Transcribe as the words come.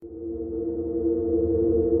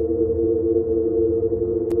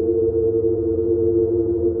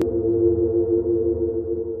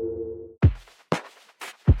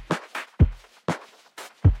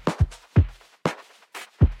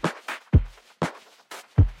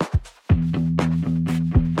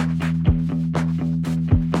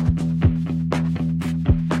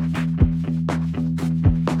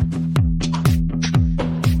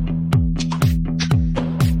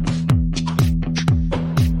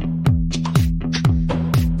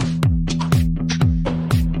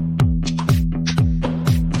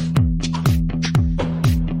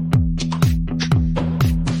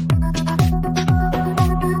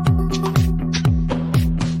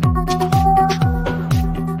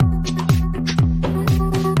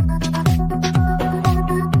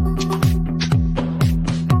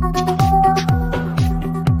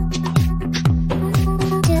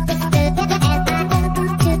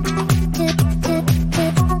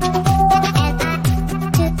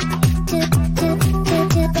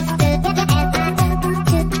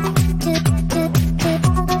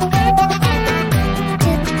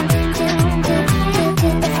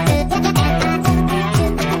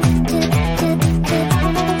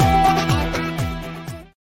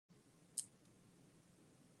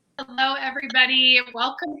everybody.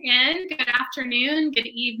 Welcome in. Good afternoon, good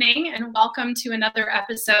evening, and welcome to another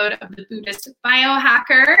episode of the Buddhist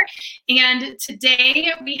Biohacker. And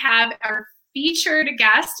today we have our featured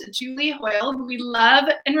guest, Julie Hoyle, who we love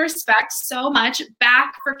and respect so much,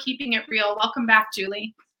 back for Keeping It Real. Welcome back,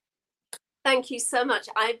 Julie. Thank you so much.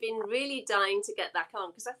 I've been really dying to get back on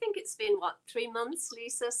because I think it's been, 3 months,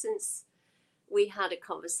 Lisa, since we had a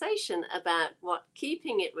conversation about what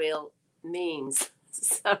keeping it real means.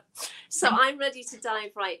 So I'm ready to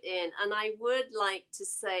dive right in. And I would like to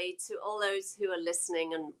say to all those who are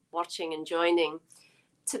listening and watching and joining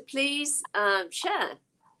to please share.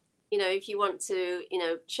 If you want to,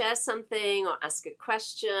 share something or ask a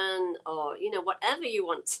question or, whatever you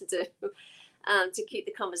want to do to keep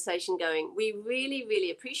the conversation going. We really,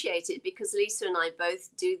 really appreciate it because Lisa and I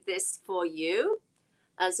both do this for you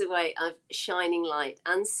as a way of shining light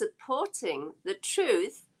and supporting the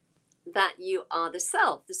truth that you are the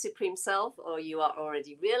self, the supreme self, or you are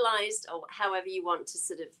already realized, or however you want to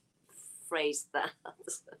sort of phrase that.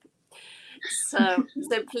 So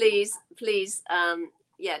please,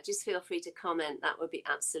 just feel free to comment. That would be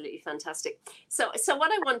absolutely fantastic. So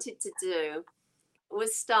what I wanted to do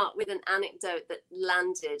was start with an anecdote that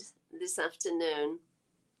landed this afternoon,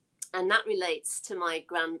 and that relates to my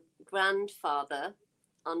grandfather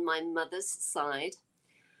on my mother's side.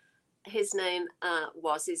 His name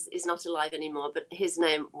is not alive anymore, but his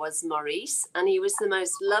name was Maurice, and he was the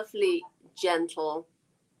most lovely, gentle,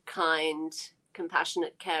 kind,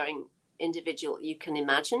 compassionate, caring individual you can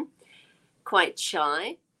imagine. Quite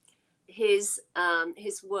shy. His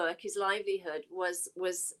work, his livelihood was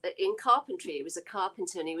in carpentry. He was a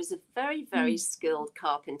carpenter, and he was a very, very skilled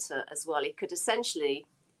carpenter as well. He could essentially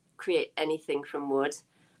create anything from wood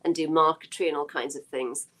and do marquetry and all kinds of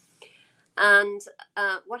things. And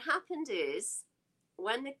what happened is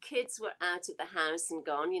when the kids were out of the house and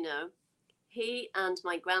gone, he and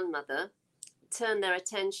my grandmother turned their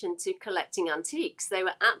attention to collecting antiques. They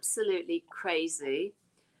were absolutely crazy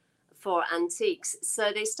for antiques.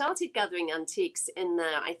 So they started gathering antiques in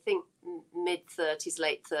their, I think, mid-30s,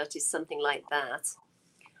 late 30s, something like that.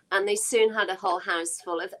 And they soon had a whole house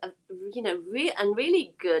full of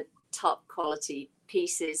really good top quality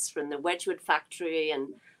pieces from the Wedgwood factory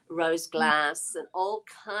and rose glass and all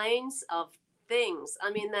kinds of things.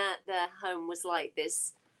 I mean, their home was like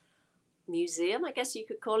this museum, I guess you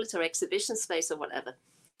could call it, or exhibition space or whatever.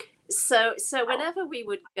 So whenever we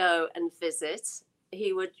would go and visit,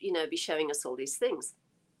 he would, be showing us all these things.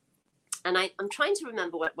 And I'm trying to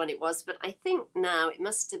remember when it was, but I think now it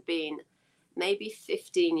must have been maybe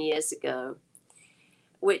 15 years ago,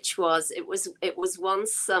 it was one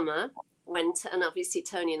summer and obviously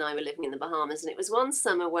Tony and I were living in the Bahamas, and it was one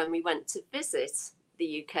summer when we went to visit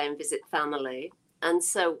the UK and visit family. And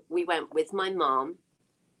so we went with my mom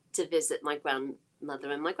to visit my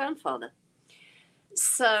grandmother and my grandfather.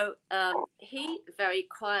 So he very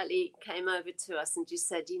quietly came over to us and just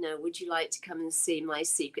said, would you like to come and see my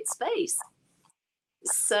secret space?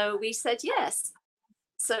 So we said yes.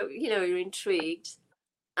 So, we were intrigued.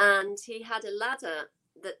 And he had a ladder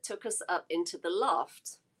that took us up into the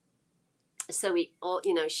loft. So we all,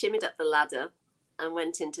 shimmied up the ladder and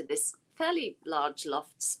went into this fairly large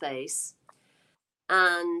loft space.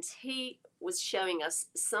 And he was showing us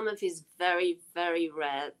some of his very, very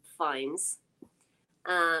rare finds.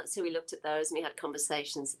 So we looked at those and we had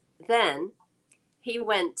conversations. Then he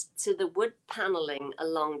went to the wood paneling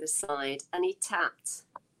along the side and he tapped.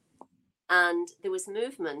 And there was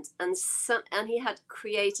movement. And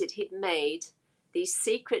he'd made these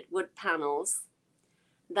secret wood panels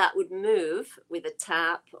that would move with a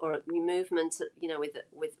tap or a movement,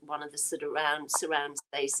 with one of the sort of surround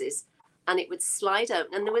spaces, and it would slide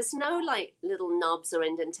open. And there was no like little knobs or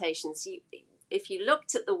indentations. If you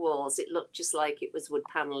looked at the walls, it looked just like it was wood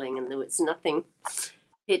paneling, and there was nothing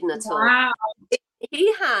hidden at all.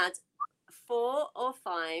 He had 4 or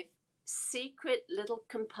 5 secret little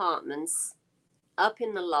compartments up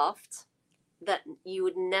in the loft that you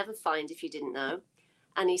would never find if you didn't know.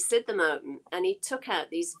 And he slid them open and he took out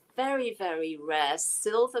these very, very rare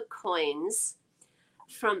silver coins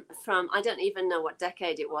from I don't even know what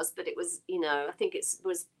decade it was, but it was, I think it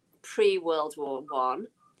was pre-World War I.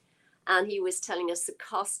 And he was telling us the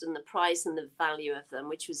cost and the price and the value of them,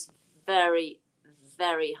 which was very,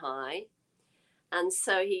 very high. And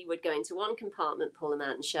so he would go into one compartment, pull them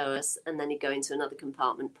out and show us, and then he'd go into another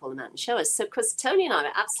compartment, pull them out and show us. So because Tony and I were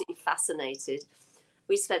absolutely fascinated,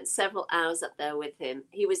 we spent several hours up there with him.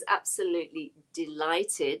 He was absolutely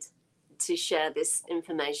delighted to share this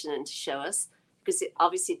information and to show us, because it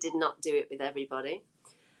obviously did not do it with everybody.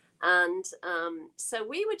 And so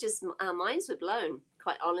we were just, our minds were blown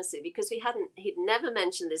quite honestly, because he'd never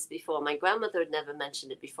mentioned this before. My grandmother had never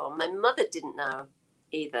mentioned it before. My mother didn't know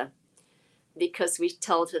either, because we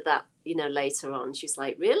told her that, later on. She's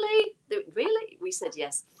like, really? Really? We said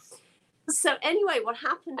yes. So anyway, what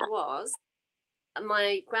happened was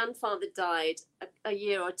my grandfather died a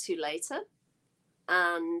year or two later,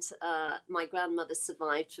 and my grandmother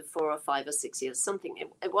survived for 4 or 5 or 6 years, something.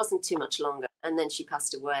 It wasn't too much longer. And then she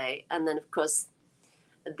passed away. And then, of course,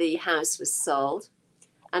 the house was sold.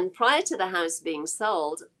 And prior to the house being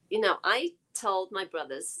sold, I told my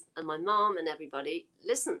brothers and my mom and everybody,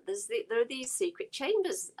 listen, there are these secret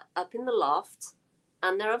chambers up in the loft,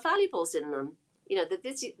 and there are valuables in them.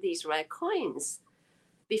 There's these rare coins.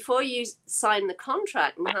 Before you sign the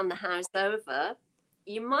contract and hand the house over,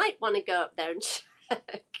 you might want to go up there and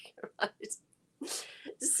check, right?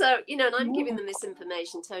 So, and I'm giving them this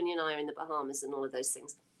information. Tony and I are in the Bahamas and all of those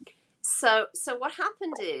things. So what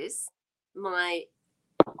happened is my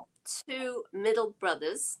 2 middle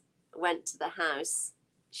brothers went to the house,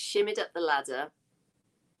 shimmied up the ladder,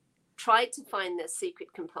 tried to find their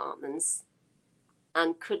secret compartments,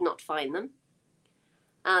 and could not find them.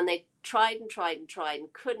 And they tried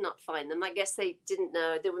and could not find them. I guess they didn't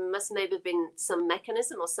know. There must maybe have been some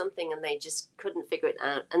mechanism or something, and they just couldn't figure it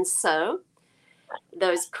out. And so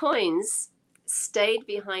those coins stayed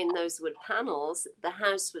behind those wood panels. The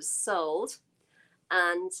house was sold,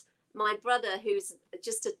 and my brother, who's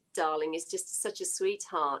just a darling, is just such a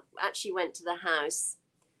sweetheart, actually went to the house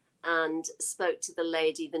and spoke to the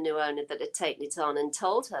lady, the new owner that had taken it on, and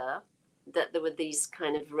told her that there were these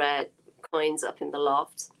kind of rare coins up in the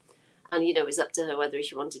loft. And, it was up to her whether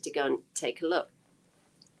she wanted to go and take a look.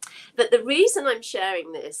 But the reason I'm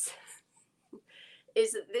sharing this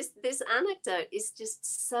is that this anecdote is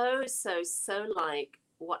just so like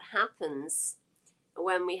what happens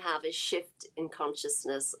when we have a shift in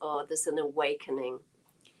consciousness, or there's an awakening.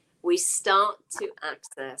 We start to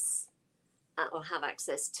access or have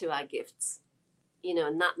access to our gifts,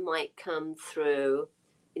 and that might come through,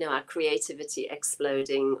 our creativity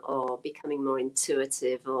exploding, or becoming more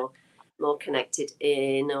intuitive, or more connected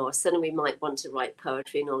in, or suddenly we might want to write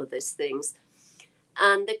poetry and all of those things.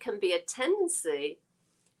 And there can be a tendency,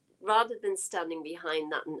 rather than standing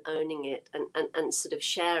behind that and owning it and sort of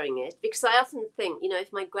sharing it, because I often think,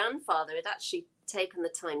 if my grandfather had actually taken the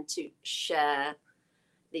time to share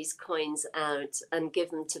these coins out and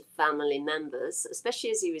give them to family members,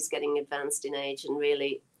 especially as he was getting advanced in age and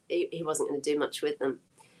really he wasn't going to do much with them,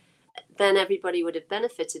 then everybody would have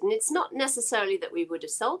benefited. And it's not necessarily that we would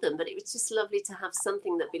have sold them, but it was just lovely to have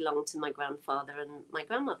something that belonged to my grandfather and my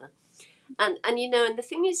grandmother. And the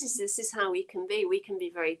thing is this is how we can be. We can be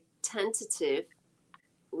very tentative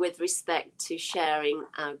with respect to sharing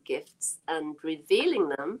our gifts and revealing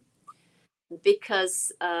them,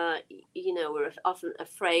 because we're often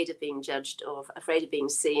afraid of being judged, or afraid of being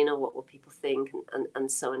seen, or what will people think,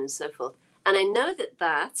 and so on and so forth. And I know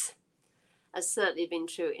that has certainly been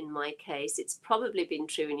true in my case. It's probably been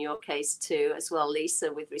true in your case too, as well,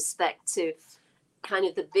 Lisa, with respect to kind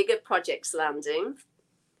of the bigger projects landing,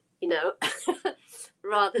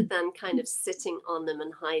 rather than kind of sitting on them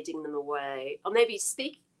and hiding them away. Or maybe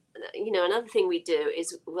another thing we do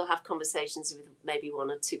is we'll have conversations with maybe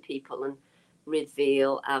 1 or 2 people and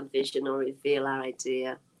reveal our vision or reveal our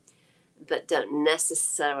idea, but don't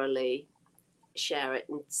necessarily share it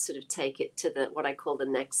and sort of take it to what I call the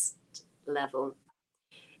next level.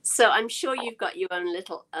 So I'm sure you've got your own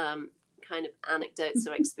little kind of anecdotes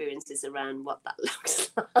or experiences around what that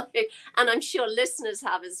looks like, and I'm sure listeners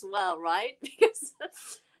have as well, right?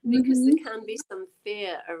 Because there can be some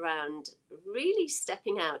fear around really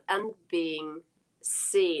stepping out and being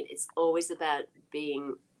seen. It's always about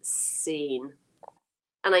being seen.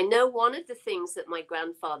 And I know one of the things that my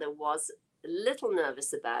grandfather was a little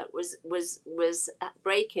nervous about was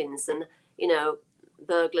break-ins and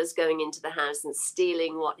burglars going into the house and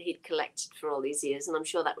stealing what he'd collected for all these years. And I'm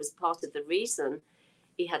sure that was part of the reason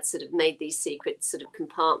he had sort of made these secret sort of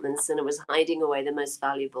compartments and was hiding away the most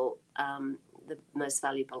valuable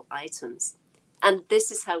items. And this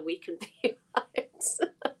is how we can be, right?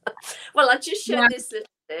 Well, I just showed this little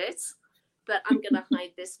bit, but I'm going to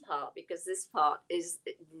hide this part, because this part is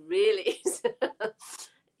really,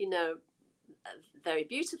 very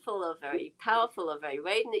beautiful, or very powerful, or very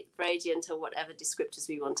radiant, or whatever descriptors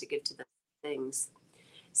we want to give to the things.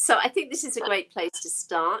 So I think this is a great place to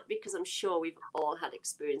start, because I'm sure we've all had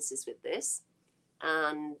experiences with this,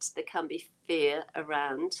 and there can be fear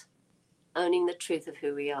around owning the truth of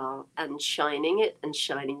who we are and shining it, and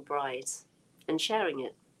shining bright and sharing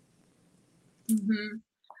it.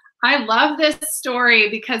 I love this story,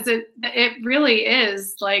 because it really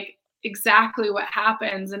is like exactly what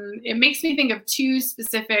happens. And it makes me think of two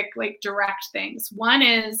specific, like, direct things. One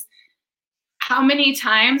is how many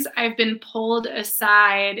times I've been pulled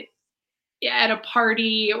aside at a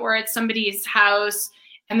party or at somebody's house,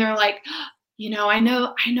 and they're like, I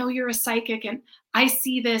know you're a psychic, and I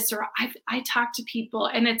see this, or I talk to people,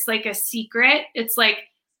 and it's like a secret. It's like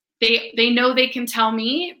they know they can tell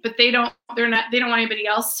me, but they don't want anybody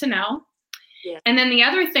else to know. Yeah. And then the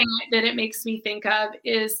other thing that it makes me think of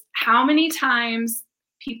is how many times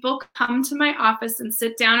people come to my office and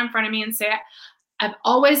sit down in front of me and say, I've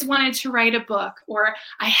always wanted to write a book, or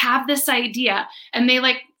I have this idea. And they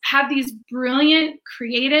like have these brilliant,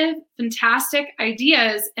 creative, fantastic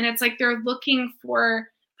ideas. And it's like they're looking for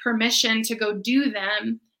permission to go do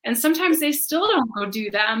them. And sometimes they still don't go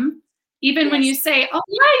do them. Even when you say, oh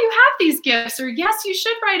yeah, you have these gifts, or yes, you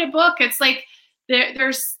should write a book. It's like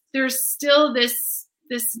there's still this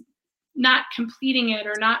not completing it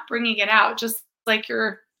or not bringing it out, just like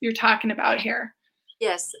you're talking about here.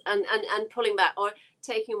 Yes, and pulling back, or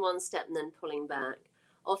taking one step and then pulling back,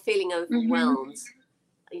 or feeling overwhelmed,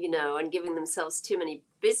 and giving themselves too many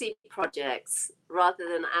busy projects rather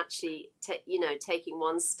than actually, taking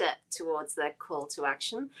one step towards their call to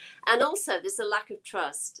action. And also, there's a lack of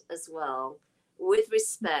trust as well with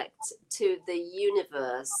respect to the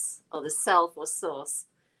universe or the self or source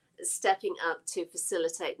stepping up to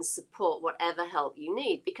facilitate and support whatever help you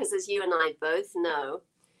need. Because as you and I both know,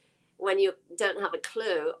 when you don't have a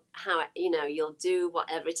clue how, you'll do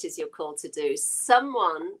whatever it is you're called to do,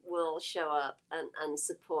 someone will show up and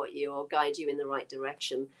support you or guide you in the right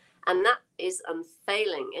direction. And that is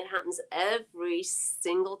unfailing. It happens every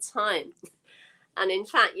single time. And in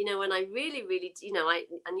fact, when I really, really,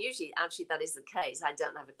 and usually actually that is the case, I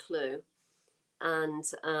don't have a clue. And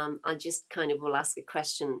I just kind of will ask a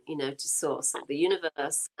question, to source, the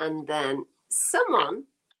universe, and then someone,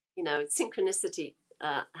 synchronicity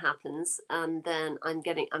happens, and then I'm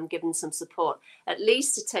given some support, at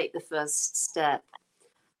least to take the first step,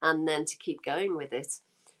 and then to keep going with it.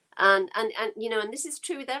 And and this is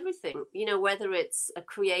true with everything, whether it's a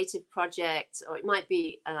creative project, or it might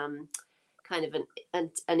be kind of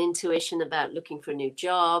an intuition about looking for a new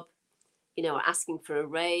job, or asking for a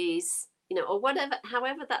raise, or whatever,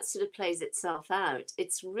 however that sort of plays itself out.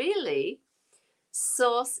 It's really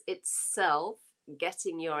source itself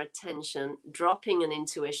getting your attention, dropping an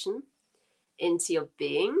intuition into your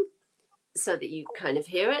being so that you kind of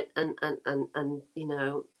hear it and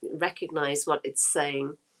recognize what it's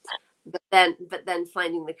saying, but then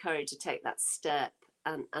finding the courage to take that step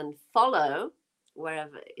and follow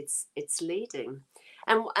wherever it's leading.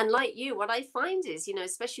 And like you, what I find is,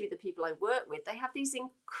 especially with the people I work with, they have these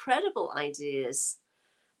incredible ideas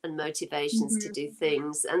and motivations to do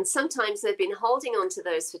things. And sometimes they've been holding on to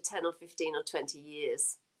those for 10 or 15 or 20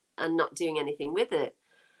 years and not doing anything with it.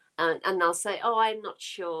 And they'll say, oh, I'm not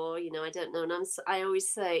sure, I don't know. And I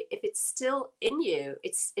always say, if it's still in you,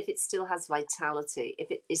 if it still has vitality, if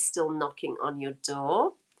it is still knocking on your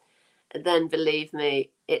door, then believe me,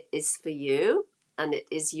 it is for you. And it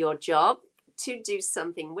is your job to do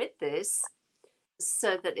something with this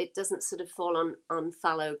so that it doesn't sort of fall on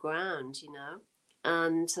fallow ground,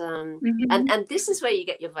 And and this is where you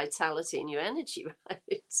get your vitality and your energy, right?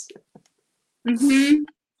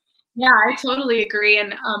 Yeah, I totally agree.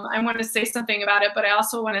 And I want to say something about it, but I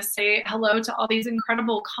also want to say hello to all these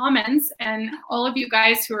incredible comments and all of you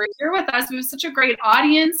guys who are here with us. It was such a great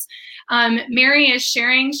audience. Mary is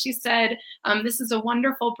sharing. She said, this is a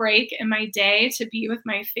wonderful break in my day to be with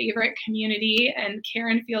my favorite community. And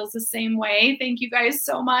Karen feels the same way. Thank you guys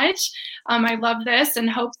so much. I love this. And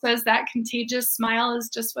Hope says that contagious smile is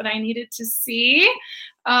just what I needed to see.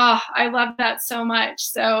 Oh, I love that so much.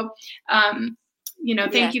 So,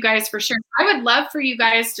 thank you guys for sharing. I would love for you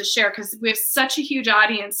guys to share, because we have such a huge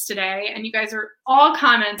audience today and you guys are all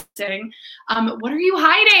commenting. What are you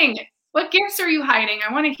hiding? What gifts are you hiding?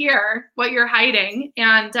 I want to hear what you're hiding.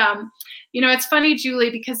 And, it's funny,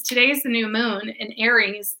 Julie, because today's the new moon in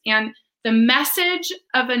Aries, and the message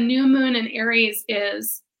of a new moon in Aries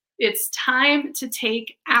is it's time to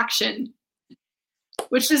take action,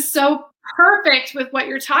 which is so perfect with what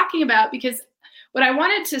you're talking about, because what I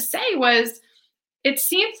wanted to say was, it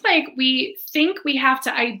seems like we think we have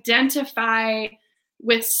to identify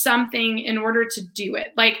with something in order to do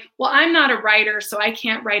it. Like, well, I'm not a writer, so I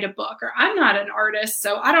can't write a book, or I'm not an artist,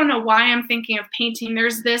 so I don't know why I'm thinking of painting.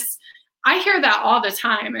 There's this, I hear that all the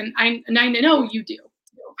time, and I know you do.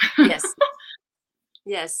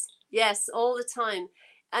 Yes, all the time.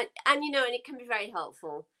 And it can be very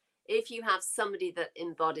helpful if you have somebody that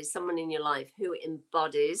embodies, someone in your life who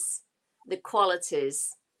embodies the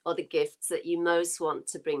qualities or the gifts that you most want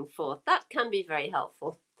to bring forth. That can be very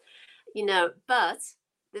helpful, you know, but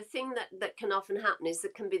the thing that can often happen is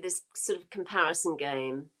there can be this sort of comparison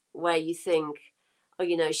game where you think, oh,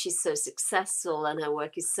 you know, she's so successful and her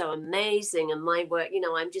work is so amazing, and my work, you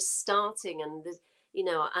know, I'm just starting, and you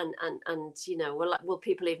know, and you know, will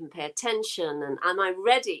people even pay attention, and am I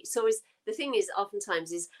ready? So is the thing is,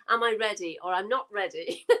 oftentimes is, am I ready or I'm not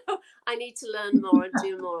ready? I need to learn more and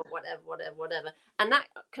do more, whatever. And that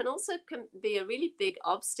can also be a really big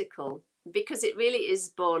obstacle, because it really is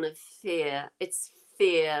born of fear. It's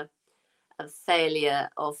fear of failure,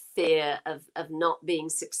 or fear of not being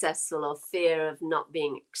successful, or fear of not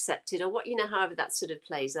being accepted, or what, you know, however that sort of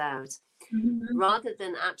plays out, rather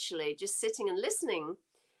than actually just sitting and listening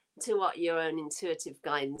to what your own intuitive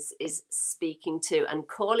guidance is speaking to and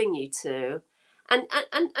calling you to,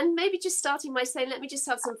 and maybe just starting by saying, let me just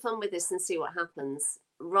have some fun with this and see what happens,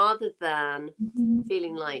 rather than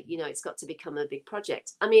feeling like, you know, it's got to become a big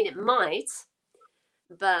project. I mean, it might,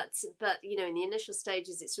 but you know, in the initial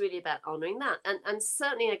stages, it's really about honoring that, and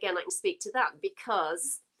certainly, again, I can speak to that,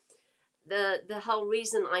 because the whole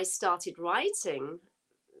reason I started writing,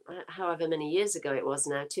 however many years ago it was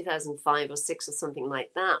now, 2005 or 6 or something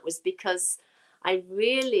like that, was because I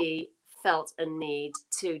really felt a need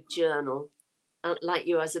to journal, like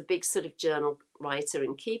you, as a big sort of journal writer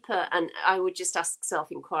and keeper, and I would just ask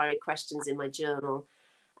self-inquiry questions in my journal,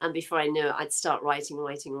 and before I knew it, I'd start writing,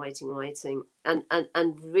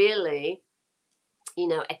 and really, you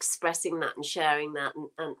know, expressing that and sharing that,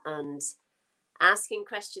 and asking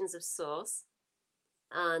questions of source,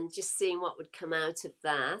 and just seeing what would come out of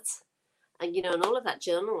that. And, you know, and all of that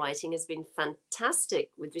journal writing has been fantastic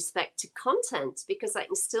with respect to content, because I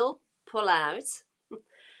can still pull out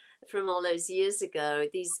from all those years ago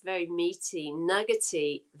these very meaty,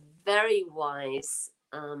 nuggety, very wise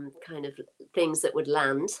kind of things that would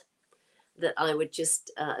land, that I would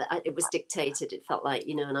just, it was dictated, it felt like,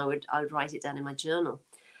 you know, and I would write it down in my journal,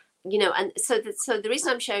 you know. And so the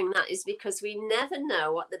reason I'm showing that is because we never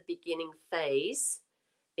know what the beginning phase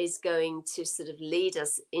is going to sort of lead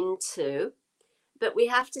us into, but we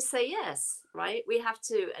have to say yes, right? We have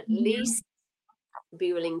to at least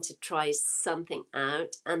be willing to try something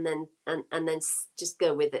out, and then just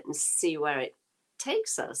go with it and see where it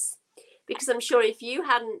takes us. Because I'm sure if you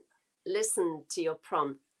hadn't listened to your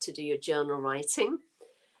prompt to do your journal writing,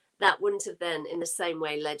 that wouldn't have then in the same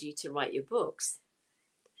way led you to write your books,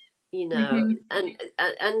 you know.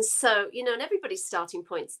 And so, you know, and everybody's starting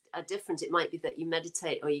points are different. It might be that you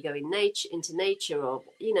meditate, or you go into nature, or,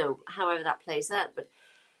 you know, however that plays out,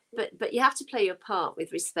 but you have to play your part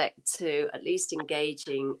with respect to at least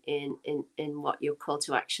engaging in what your call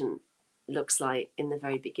to action looks like in the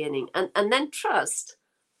very beginning, and then trust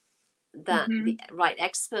that the right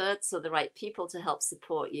experts or the right people to help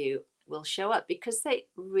support you will show up, because they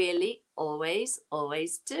really always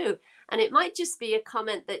do. And it might just be a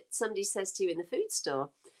comment that somebody says to you in the food store,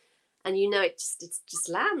 and you know, it just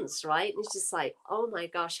lands, right? And it's just like, oh my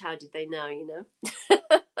gosh, how did they know, you know?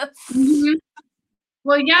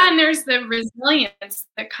 Well, yeah, and there's the resilience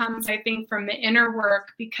that comes, I think, from the inner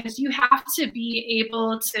work, because you have to be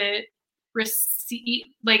able to receive,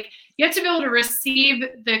 like, you have to be able to receive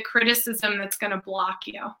the criticism that's going to block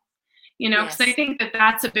you, you know, because I think that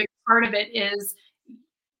that's a big part of it, is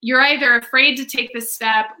you're either afraid to take the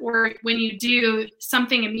step, or when you do,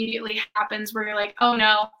 something immediately happens where you're like, oh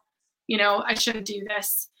no, you know, I shouldn't do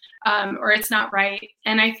this, or it's not right.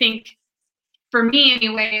 And I think, for me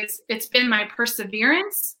anyways, it's been my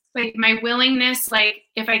perseverance, like my willingness, like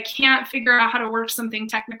if I can't figure out how to work something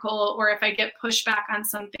technical, or if I get pushed back on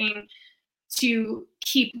something, to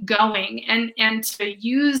keep going, and to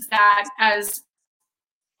use that as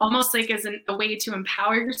almost like as a way to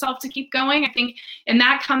empower yourself to keep going, I think. And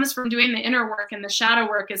that comes from doing the inner work, and the shadow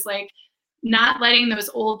work is like not letting those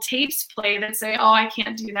old tapes play that say, oh, I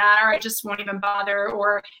can't do that, or I just won't even bother,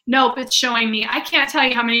 or nope, it's showing me. I can't tell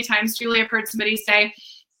you how many times, Julie, I've heard somebody say,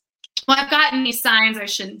 well, I've gotten these signs I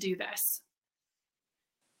shouldn't do this.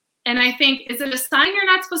 And I think, is it a sign you're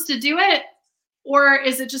not supposed to do it? Or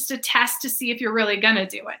is it just a test to see if you're really going to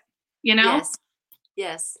do it? You know?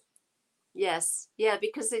 Yes. Yeah,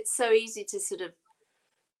 because it's so easy to sort of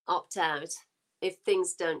opt out if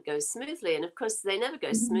things don't go smoothly. And of course, they never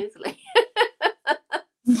go smoothly.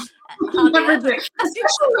 Never do.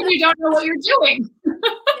 Especially when you don't know what you're doing.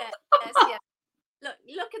 Yes. Look.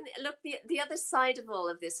 The other side of all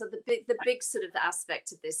of this, or the big sort of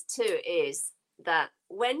aspect of this too, is that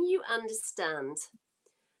when you understand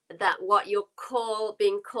that what you're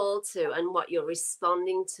being called to, and what you're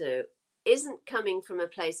responding to, isn't coming from a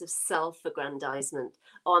place of self-aggrandizement.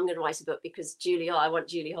 Oh, I'm going to write a book because I want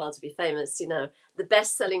Julie Hoyle to be famous, the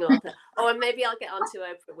best-selling author. Oh, and maybe I'll get onto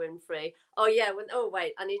Oprah Winfrey. Oh, yeah. Oh,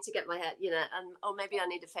 wait, I need to get my hair, and maybe I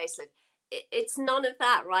need a facelift. It's none of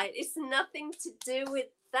that, right? It's nothing to do with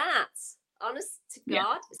that. Honest to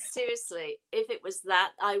God, seriously, if it was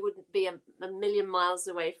that, I wouldn't be a million miles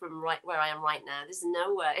away from right where I am right now. There's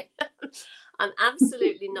no way. I'm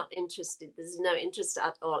absolutely not interested. There's no interest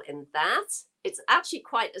at all in that. It's actually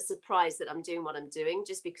quite a surprise that I'm doing what I'm doing,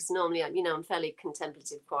 just because normally I'm fairly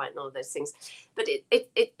contemplative, quiet, and all of those things. But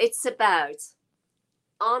it's about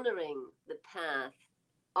honoring the path,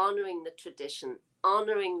 honoring the tradition,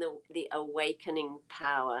 honoring the awakening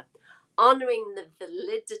power, honoring the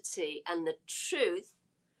validity and the truth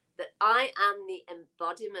that I am the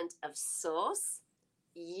embodiment of source.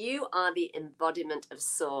 You are the embodiment of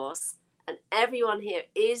source. And everyone here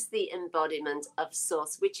is the embodiment of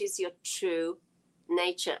source, which is your true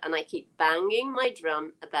nature. And I keep banging my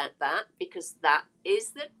drum about that because that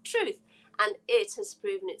is the truth. And it has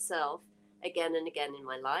proven itself again and again in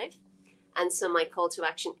my life. And so my call to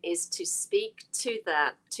action is to speak to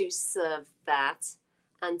that, to serve that,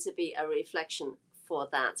 and to be a reflection for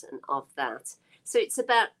that and of that. So it's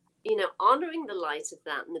about, honoring the light of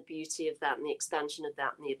that and the beauty of that and the expansion of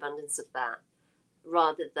that and the abundance of that,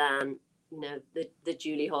 rather than, the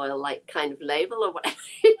Julie Hoyle like kind of label or whatever.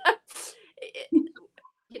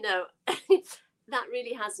 That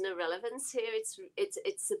really has no relevance here.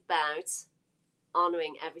 It's about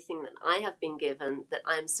honoring everything that I have been given, that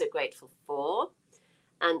I'm so grateful for,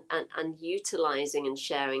 and utilizing and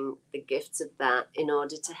sharing the gifts of that in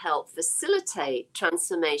order to help facilitate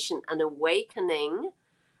transformation and awakening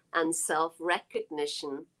and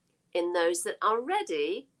self-recognition in those that are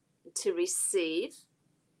ready to receive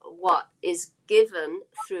what is given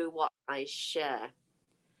through what I share.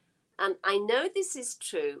 And I know this is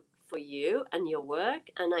true for you and your work,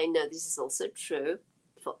 and I know this is also true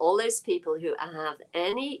for all those people who have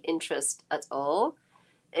any interest at all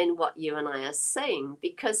in what you and I are saying.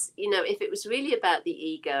 Because, if it was really about the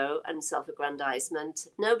ego and self-aggrandizement,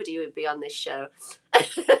 nobody would be on this show. I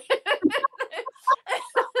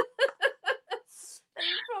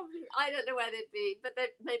don't know where they'd be, but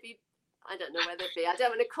maybe, I don't know where they'd be. I don't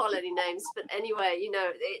want to call any names, but anyway,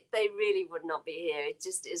 they really would not be here. It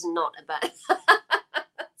just is not about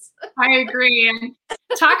I agree. And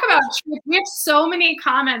talk about truth. We have so many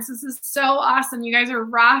comments. This is so awesome. You guys are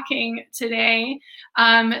rocking today.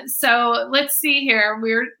 So let's see here.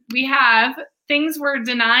 We have things we're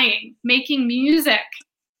denying, making music.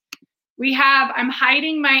 We have, I'm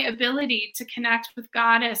hiding my ability to connect with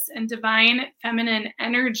goddess and divine feminine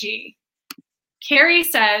energy. Carrie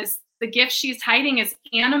says, the gift she's hiding is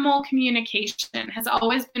animal communication, has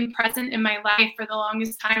always been present in my life for the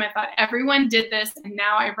longest time. I thought everyone did this, and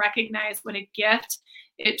now I recognize what a gift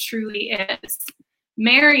it truly is.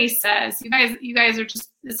 Mary says, you guys are just,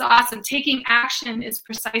 it's awesome. Taking action is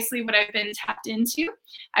precisely what I've been tapped into.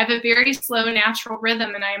 I have a very slow, natural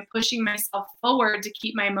rhythm, and I am pushing myself forward to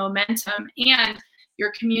keep my momentum, and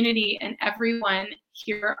your community and everyone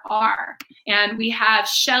here are. And we have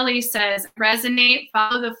Shelly says, resonate,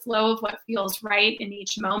 follow the flow of what feels right in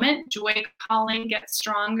each moment. Joy calling, get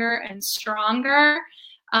stronger and stronger.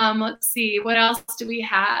 Let's see, what else do we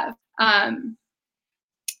have?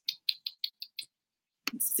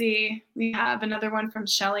 Let's see, we have another one from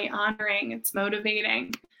Shelly, honoring, it's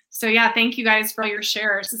motivating. So yeah, thank you guys for all your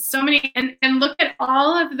shares. It's so many, and look at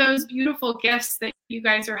all of those beautiful gifts that you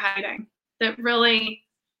guys are hiding, that really,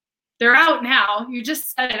 they're out now. You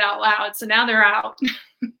just said it out loud, so now they're out.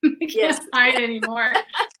 You can't hide anymore.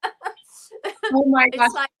 Oh my gosh.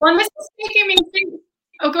 Well, this is making me think.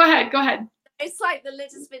 Oh, go ahead. It's like the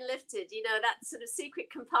lid has been lifted, that sort of secret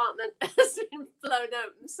compartment has been blown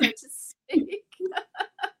open, so to speak.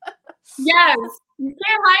 Yes, you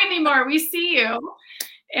can't hide anymore. We see you.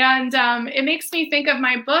 And it makes me think of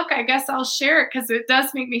my book. I guess I'll share it because it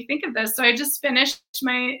does make me think of this. So I just finished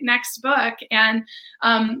my next book, and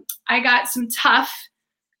I got some tough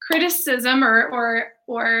criticism or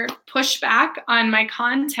pushback on my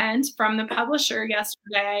content from the publisher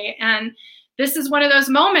yesterday. And this is one of those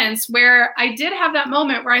moments where I did have that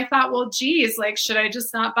moment where I thought, well, geez, like, should I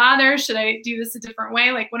just not bother? Should I do this a different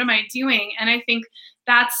way? Like, what am I doing? And I think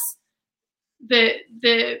that's the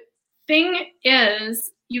thing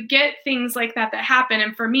is, you get things like that happen.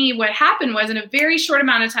 And for me, what happened was, in a very short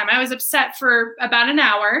amount of time, I was upset for about an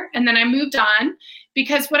hour, and then I moved on,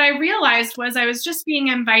 because what I realized was I was just being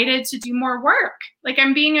invited to do more work. Like,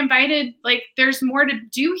 I'm being invited, like, there's more to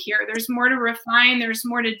do here. There's more to refine. There's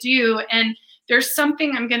more to do. And there's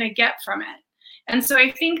something I'm going to get from it. And so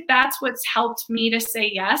I think that's what's helped me to say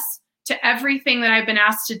yes to everything that I've been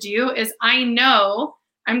asked to do, is I know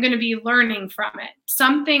I'm going to be learning from it.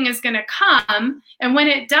 Something is going to come. And when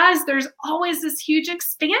it does, there's always this huge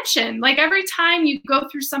expansion. Like every time you go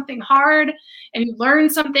through something hard and you learn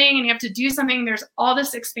something and you have to do something, there's all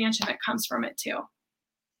this expansion that comes from it too.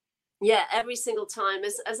 Yeah, every single time,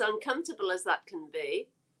 as uncomfortable as that can be,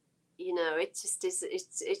 you know, it just is,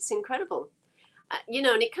 it's incredible. You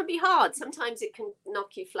know, and it can be hard. Sometimes it can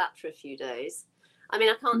knock you flat for a few days. I mean,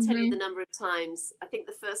 I can't tell you the number of times. I think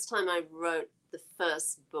the first time I wrote the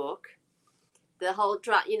first book, the whole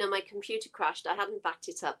you know, my computer crashed. I hadn't backed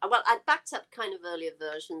it up. Well, I'd backed up kind of earlier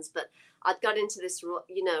versions, but I'd got into this,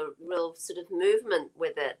 you know, real sort of movement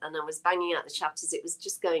with it, and I was banging out the chapters. It was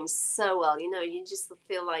just going so well. You know, you just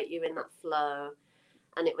feel like you're in that flow.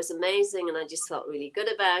 And it was amazing, and I just felt really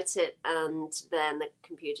good about it. And then the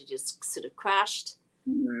computer just sort of crashed,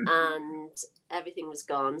 and everything was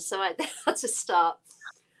gone. So I had to start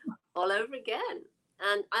all over again.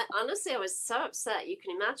 And I honestly, I was so upset. You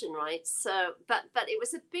can imagine, right? So, but it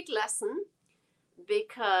was a big lesson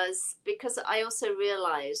because I also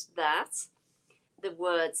realized that the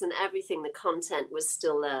words and everything, the content was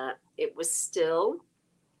still there. It was still,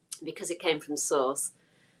 because it came from source.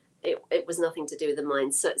 It was nothing to do with the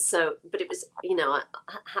mind. So, but it was, you know, I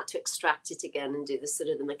had to extract it again and do the sort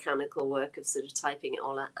of the mechanical work of sort of typing it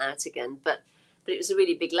all out again. But it was a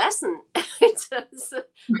really big lesson in terms of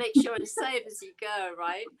make sure and save as you go,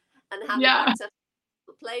 right? And have it up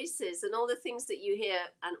places and all the things that you hear.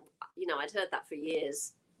 And, you know, I'd heard that for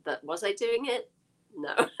years, but was I doing it?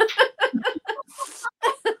 No.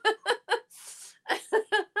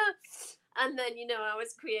 And then, you know, I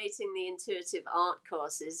was creating the intuitive art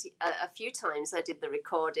courses. A few times I did the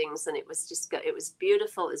recordings, and it was just, it was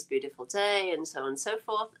beautiful. It was a beautiful day, and so on and so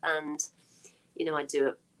forth. And, you know, I'd do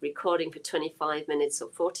a recording for 25 minutes or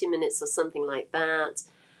 40 minutes or something like that.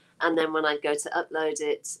 And then when I'd go to upload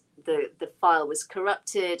it, the file was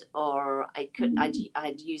corrupted, or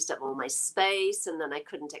I'd used up all my space, and then I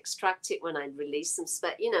couldn't extract it when I'd released some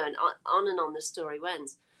space, you know, and on the story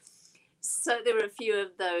went. So there were a few of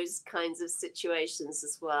those kinds of situations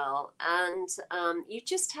as well. And you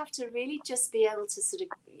just have to really just be able to sort of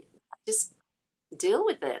just deal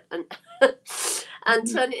with it and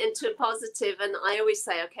turn it into a positive. And I always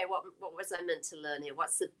say, okay, what was I meant to learn here?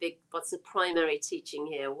 What's the primary teaching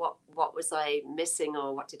here? What was I missing,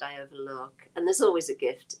 or what did I overlook? And there's always a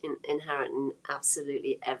gift inherent in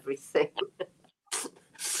absolutely everything.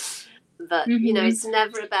 But, you know, it's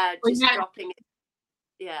never about just dropping it.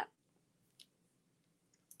 Yeah.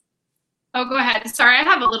 Oh, go ahead. Sorry, I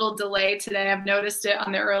have a little delay today. I've noticed it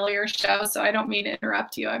on the earlier show, so I don't mean to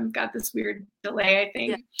interrupt you. I've got this weird delay, I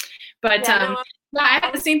think. Yeah. But I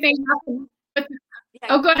had the same thing happen.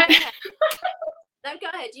 Oh, go ahead. No, go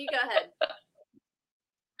ahead. You go ahead.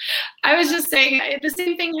 I was just saying the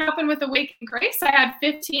same thing happened with Awaken Grace. I had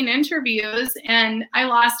 15 interviews and I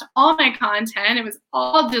lost all my content. It was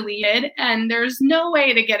all deleted and there's no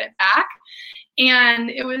way to get it back. And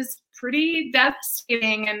it was pretty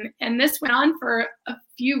devastating. And this went on for a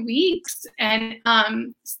few weeks, and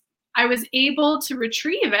I was able to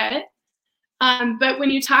retrieve it. But when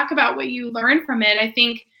you talk about what you learn from it, I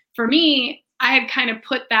think for me, I had kind of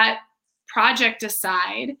put that project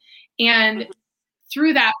aside, and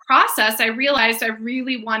through that process, I realized I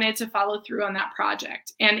really wanted to follow through on that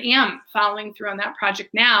project, and am following through on that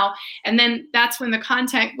project now. And then that's when the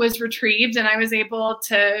content was retrieved and I was able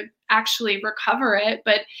to actually recover it.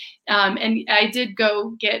 But, and I did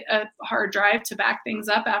go get a hard drive to back things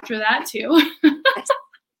up after that too.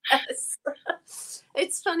 Yes.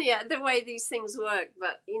 It's funny the way these things work,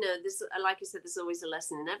 but you know, there's, like I said, there's always a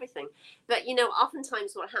lesson in everything. But you know,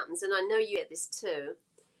 oftentimes what happens, and I know you get this too,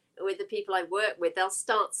 with the people I work with, they'll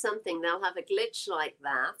start something, they'll have a glitch like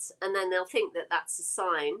that, and then they'll think that that's a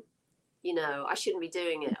sign, you know, I shouldn't be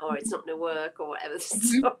doing it, or it's not going to work, or whatever the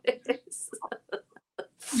story is.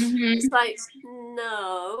 It's like,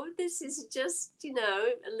 no, this is just, you know,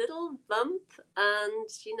 a little bump, and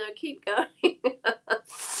you know, keep going.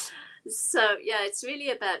 So yeah, it's really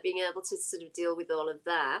about being able to sort of deal with all of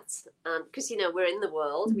that, because you know, we're in the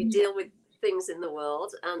world, we deal with things in the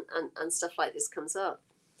world, and stuff like this comes up.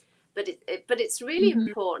 But it's really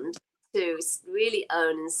important to really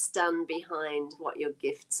own and stand behind what your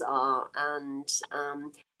gifts are, and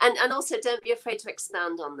also don't be afraid to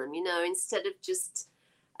expand on them. You know, instead of just,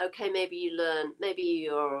 okay, maybe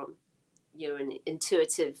you're an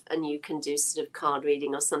intuitive and you can do sort of card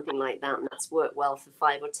reading or something like that, and that's worked well for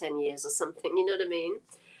 5 or 10 years or something. You know what I mean?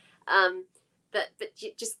 But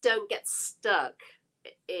you just don't get stuck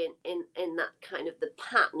in that kind of the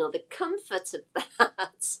pattern or the comfort of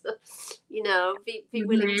that. You know, be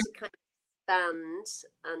willing to kind of stand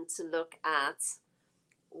and to look at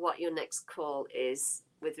what your next call is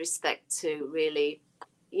with respect to really,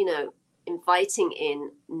 you know, inviting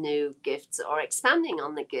in new gifts or expanding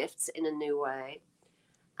on the gifts in a new way,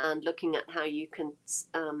 and looking at how you can,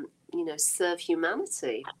 you know, serve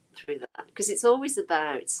humanity through that, because it's always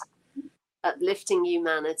about uplifting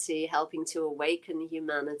humanity, helping to awaken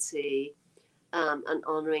humanity, and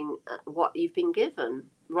honoring what you've been given,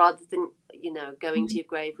 rather than, you know, going to your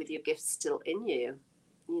grave with your gifts still in you,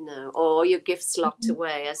 you know, or your gifts locked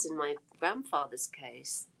away, as in my grandfather's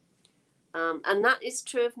case. And that is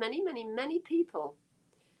true of many, many, many people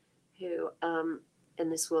who, in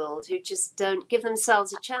this world, who just don't give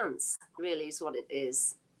themselves a chance, really, is what it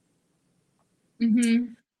is.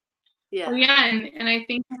 Mm-hmm. Yeah. Well, yeah, and I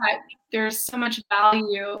think that there's so much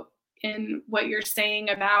value in what you're saying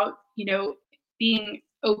about, you know, being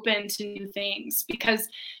open to new things, because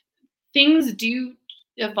things do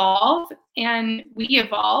evolve, and we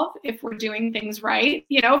evolve if we're doing things right.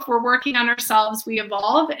 You know, if we're working on ourselves, we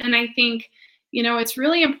evolve. And I think, you know, it's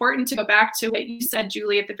really important to go back to what you said,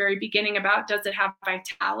 Julie, at the very beginning about, does it have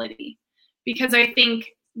vitality? Because I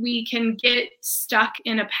think we can get stuck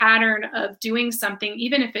in a pattern of doing something,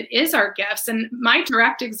 even if it is our gifts. And my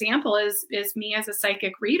direct example is me as a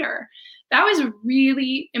psychic reader. That was a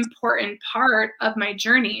really important part of my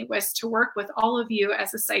journey, was to work with all of you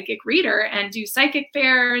as a psychic reader and do psychic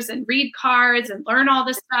fairs and read cards and learn all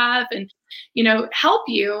this stuff and, you know, help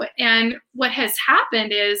you. And what has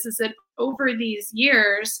happened is that over these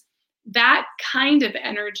years, that kind of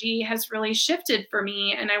energy has really shifted for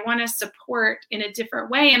me, and I want to support in a different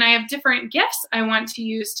way. And I have different gifts I want to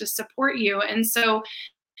use to support you. And so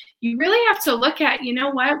you really have to look at, you know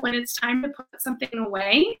what, when it's time to put something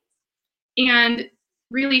away and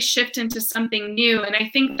really shift into something new. And I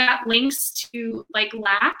think that links to like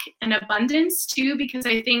lack and abundance too, because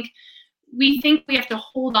I think we have to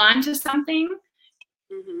hold on to something,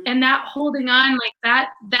 and that holding on like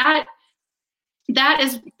that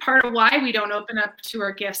is part of why we don't open up to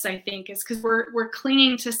our gifts, I think, is because we're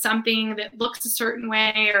clinging to something that looks a certain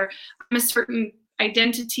way, or I'm a certain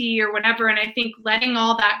identity or whatever. And I think letting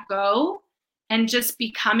all that go and just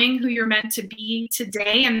becoming who you're meant to be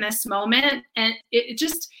today in this moment, and it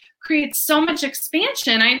just creates so much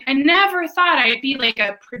expansion. I never thought I'd be like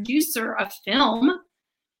a producer of film,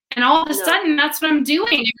 and all of a sudden that's what I'm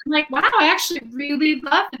doing. And I'm like, wow, I actually really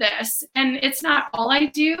love this. And it's not all I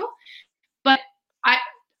do, but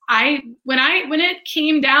when it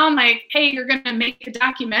came down like, hey, you're going to make a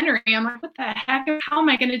documentary, I'm like, what the heck? How am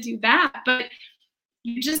I going to do that? But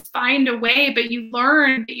you just find a way, but you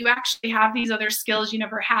learn that you actually have these other skills you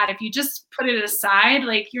never had. If you just put it aside,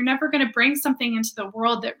 like, you're never going to bring something into the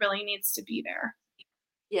world that really needs to be there.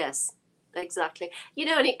 Yes, exactly. You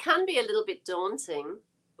know, and it can be a little bit daunting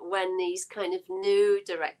when these kind of new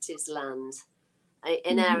directives land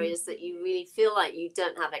in areas that you really feel like you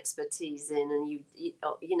don't have expertise in, and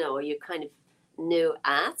you know, or you're kind of new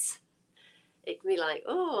at. It can be like,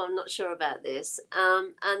 oh, I'm not sure about this,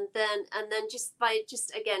 and then just by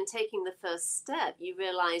again taking the first step, you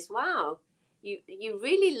realize, wow, you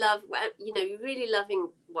really love, you know, you're really loving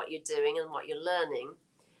what you're doing and what you're learning,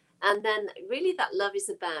 and then really that love is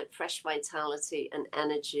about fresh vitality and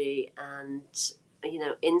energy and, you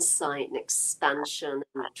know, insight and expansion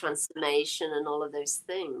and transformation and all of those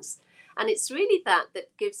things. And it's really that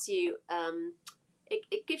gives you,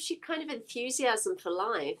 it gives you kind of enthusiasm for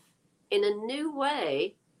life in a new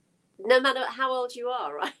way, no matter how old you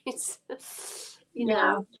are, right? You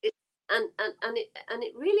know, and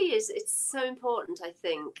it really is, it's so important, I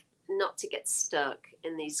think, not to get stuck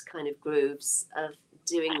in these kind of grooves of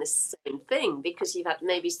doing the same thing because you've had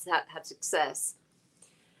success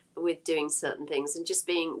with doing certain things, and just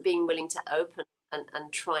being willing to open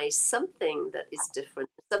and try something that is different,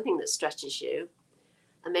 something that stretches you,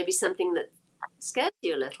 and maybe something that scares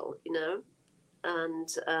you a little, you know,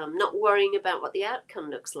 and not worrying about what the outcome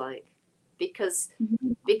looks like, because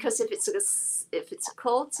if it's a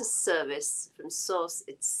call to service from source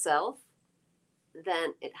itself,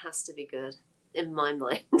 then it has to be good, in my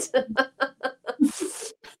mind.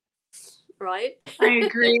 Right? I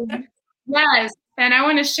agree. Yes. And I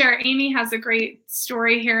want to share, Amy has a great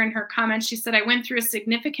story here in her comments. She said, I went through a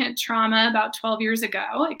significant trauma about 12 years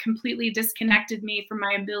ago. It completely disconnected me from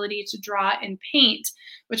my ability to draw and paint,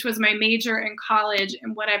 which was my major in college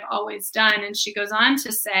and what I've always done. And she goes on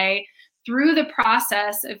to say, through the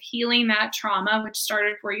process of healing that trauma, which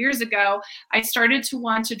started 4 years ago, I started to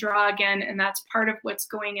want to draw again. And that's part of what's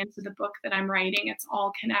going into the book that I'm writing. It's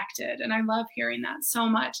all connected. And I love hearing that so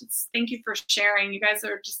much. Thank you for sharing. You guys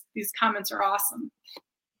are these comments are awesome.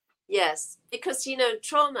 Yes, because,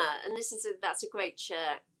 trauma, and that's a great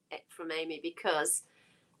share from Amy, because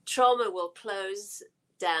trauma will close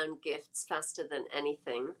down gifts faster than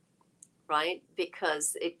anything, right?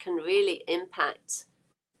 Because it can really impact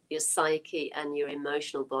your psyche and your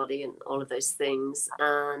emotional body and all of those things.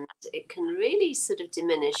 And it can really sort of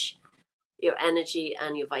diminish your energy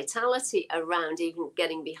and your vitality around even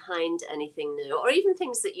getting behind anything new, or even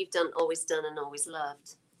things that you've always done and always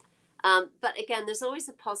loved. But again, there's always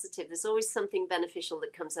a positive. There's always something beneficial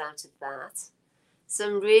that comes out of that. So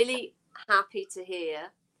I'm really happy to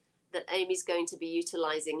hear that Amy's going to be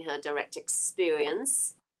utilizing her direct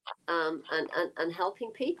experience and helping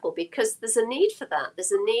people, because there's a need for that.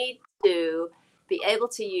 There's a need to be able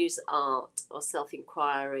to use art or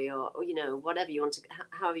self-inquiry or whatever you want to,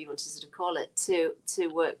 however you want to sort of call it, to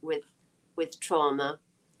work with trauma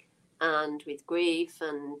and with grief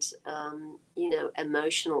and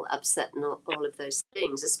emotional upset and all of those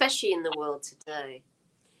things, especially in the world today.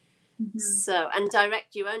 Mm-hmm. So, and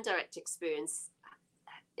your own direct experience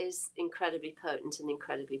is incredibly potent and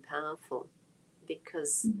incredibly powerful,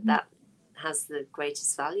 because mm-hmm. that has the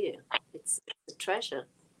greatest value. It's a treasure.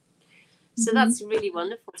 So mm-hmm. that's really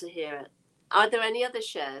wonderful to hear it. Are there any other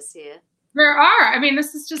shares here? There are. I mean,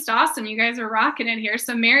 this is just awesome. You guys are rocking it here.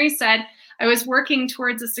 So Mary said, I was working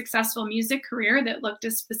towards a successful music career that looked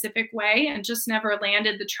a specific way and just never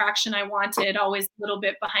landed the traction I wanted, always a little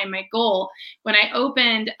bit behind my goal. When I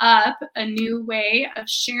opened up a new way of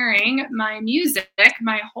sharing my music,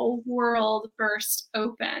 my whole world burst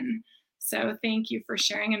open. So thank you for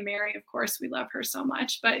sharing. And Mary, of course, we love her so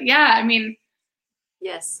much. But yeah, I mean,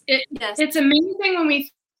 yes. It's amazing when we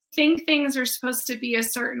think things are supposed to be a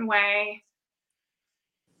certain way.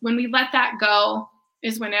 When we let that go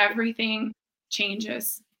is when everything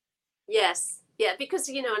changes. Yes. Yeah, because,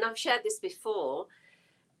 and I've shared this before,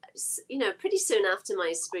 pretty soon after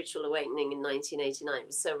my spiritual awakening in 1989, it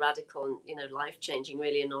was so radical and, life-changing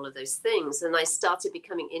really, and all of those things. And I started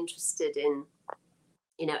becoming interested in,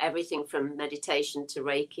 everything from meditation to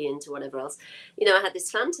Reiki and to whatever else. I had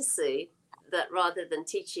this fantasy that rather than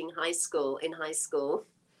teaching in high school,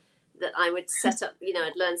 that I would set up,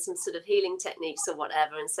 I'd learn some sort of healing techniques or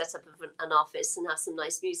whatever, and set up an office and have some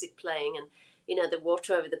nice music playing, and, the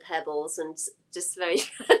water over the pebbles, and just very,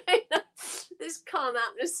 this calm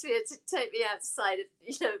atmosphere to take me outside of,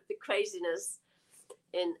 the craziness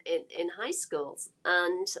in high schools.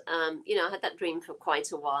 And, I had that dream for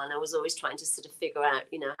quite a while, and I was always trying to sort of figure out,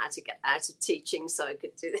 how to get out of teaching so I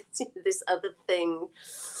could do this other thing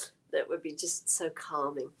that would be just so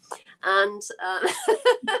calming. And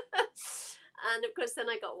and of course then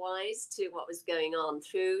I got wise to what was going on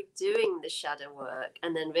through doing the shadow work,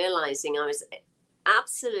 and then realizing I was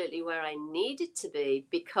absolutely where I needed to be,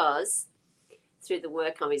 because through the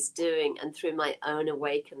work I was doing and through my own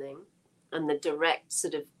awakening and the direct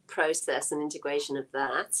sort of process and integration of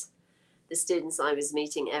that, the students I was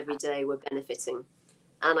meeting every day were benefiting.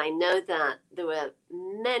 And I know that there were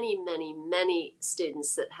many, many, many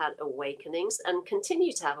students that had awakenings and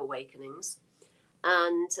continue to have awakenings.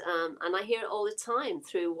 And I hear it all the time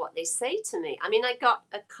through what they say to me. I mean, I got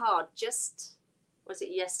a card was it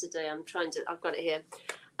yesterday? I've got it here,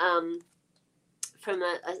 from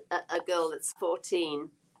a girl that's 14.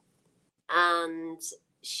 And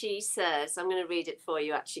she says, I'm going to read it for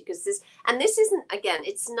you actually, because this isn't, again,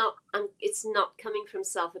 it's not coming from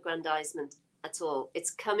self-aggrandizement at all.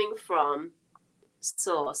 It's coming from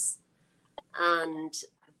source. And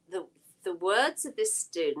the words of this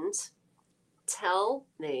student tell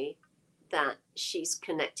me that she's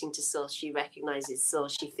connecting to source. She recognizes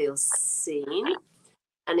source. She feels seen,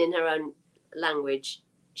 and in her own language,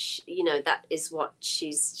 that is what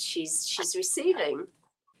she's receiving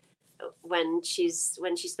when she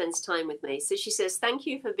spends time with me. So she says, thank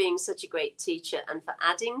you for being such a great teacher and for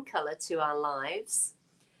adding color to our lives.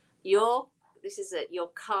 Your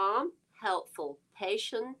calm, helpful,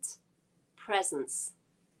 patient presence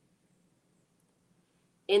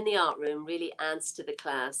in the art room really adds to the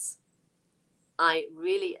class. I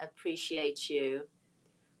really appreciate you.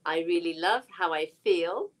 I really love how I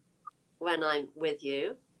feel when I'm with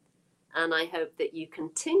you. And I hope that you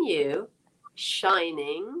continue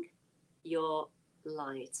shining your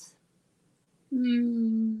light.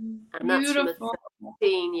 And that's beautiful. From a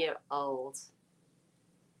 13-year-old.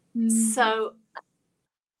 So,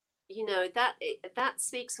 you know, that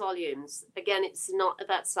speaks volumes. Again, it's not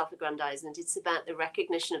about self-aggrandizement. It's about the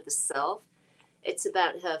recognition of the self. It's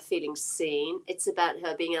about her feeling seen. It's about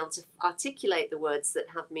her being able to articulate the words that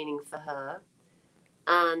have meaning for her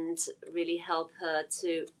and really help her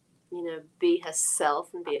to, you know, be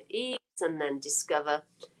herself and be at ease, and then discover,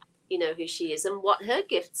 you know, who she is and what her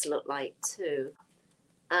gifts look like too.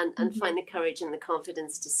 And find the courage and the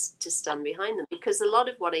confidence to stand behind them. Because a lot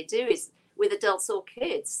of what I do is with adults or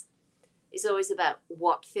kids is always about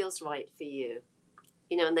what feels right for you.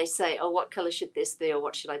 You know, and they say, oh, what color should this be? Or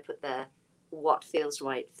what should I put there? What feels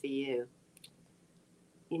right for you?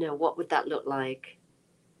 You know, what would that look like?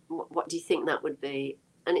 What do you think that would be?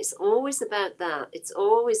 And it's always about that. It's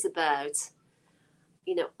always about,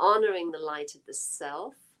 you know, honoring the light of the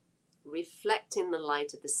self, reflecting the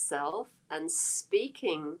light of the self, and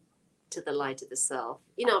speaking to the light of the self.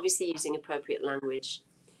 You know, obviously using appropriate language,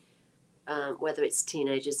 whether it's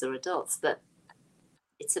teenagers or adults. But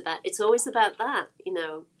it's always about that, you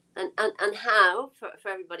know. And how, for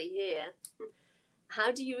everybody here,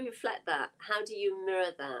 how do you reflect that? How do you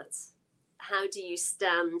mirror that? How do you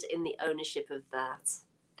stand in the ownership of that?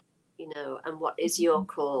 You know, and what is your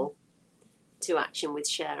call to action with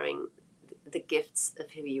sharing the gifts of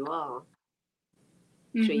who you are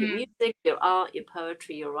through your music, your art, your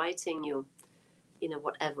poetry, your writing, your, you know,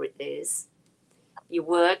 whatever it is, your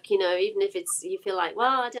work, you know, even if it's, you feel like,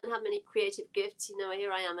 well, I don't have many creative gifts, you know,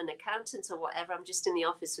 here I am an accountant or whatever, I'm just in the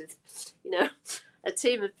office with, you know, a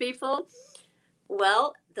team of people.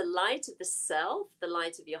 Well, the light of the self, the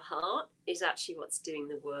light of your heart is actually what's doing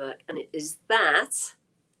the work. And it is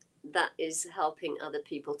that is helping other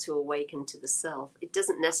people to awaken to the self. It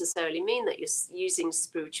doesn't necessarily mean that you're using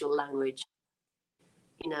spiritual language,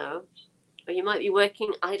 you know, or you might be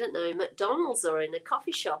working, I don't know, McDonald's or in a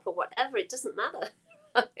coffee shop or whatever. It doesn't matter.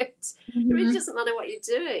 It really doesn't matter what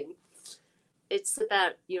you're doing. It's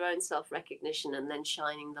about your own self-recognition and then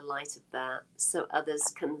shining the light of that so others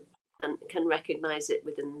can recognize it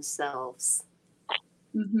within themselves.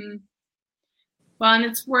 Well, and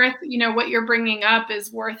it's worth, you know, what you're bringing up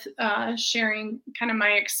is worth sharing kind of my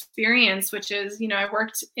experience, which is, you know, I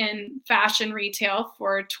worked in fashion retail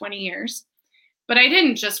for 20 years, but I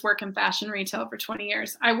didn't just work in fashion retail for 20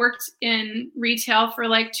 years. I worked in retail for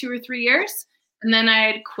like 2 or 3 years, and then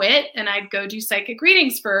I'd quit and I'd go do psychic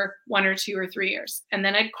readings for 1 or 2 or 3 years. And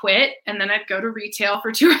then I'd quit and then I'd go to retail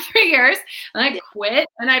for 2 or 3 years, and I'd quit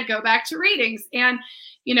and I'd go back to readings. And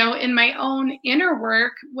you know, in my own inner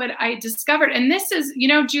work, what I discovered, and this is, you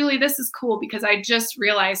know, Julie, this is cool because I just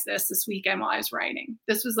realized this weekend while I was writing.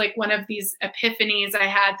 This was like one of these epiphanies I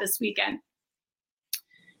had this weekend.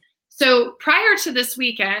 So prior to this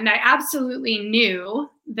weekend, I absolutely knew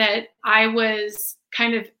that I was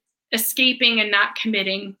kind of escaping and not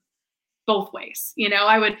committing both ways. You know,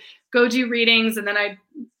 I would go do readings and then I'd,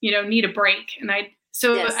 you know, need a break. And I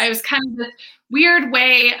was kind of this weird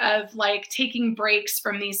way of like taking breaks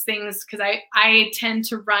from these things because I tend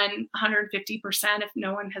to run 150% if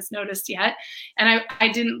no one has noticed yet. And I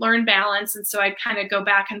didn't learn balance. And so I kind of go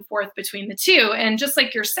back and forth between the two. And just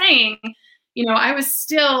like you're saying, you know, I was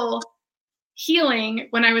still healing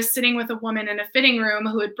when I was sitting with a woman in a fitting room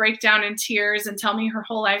who would break down in tears and tell me her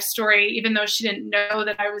whole life story, even though she didn't know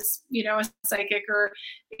that I was, you know, a psychic or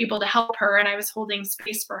able to help her, and I was holding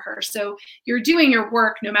space for her. So you're doing your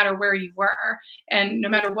work no matter where you were and no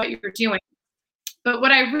matter what you're doing. But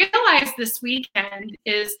what I realized this weekend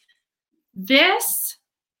is this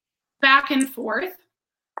back and forth,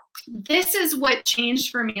 this is what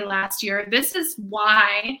changed for me last year. This is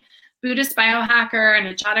why Buddhist Biohacker and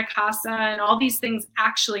Ajata Casa and all these things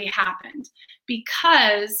actually happened.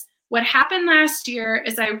 Because what happened last year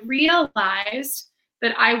is I realized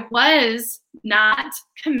that I was not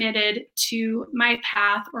committed to my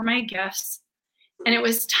path or my gifts. And it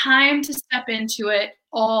was time to step into it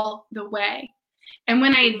all the way. And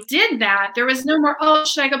when I did that, there was no more, oh,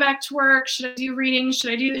 should I go back to work? Should I do readings?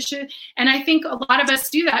 Should I do this? And I think a lot of us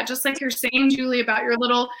do that, just like you're saying, Julie, about your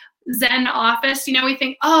little Zen office. You know, we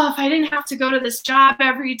think, oh, if I didn't have to go to this job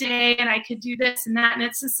every day and I could do this and that, and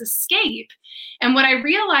it's this escape. And what I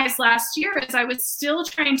realized last year is I was still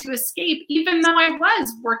trying to escape, even though I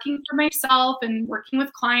was working for myself and working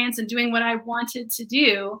with clients and doing what I wanted to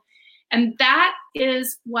do. And that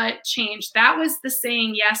is what changed. That was the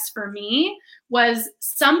saying yes for me, was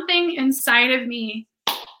something inside of me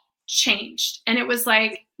changed. And it was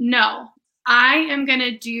like, no, I am going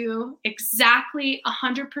to do exactly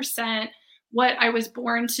 100% what I was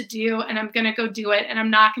born to do. And I'm going to go do it. And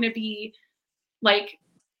I'm not going to be like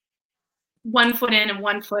 1 foot in and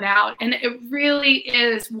 1 foot out. And it really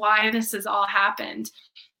is why this has all happened.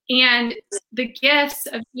 And the gifts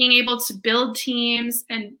of being able to build teams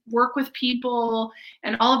and work with people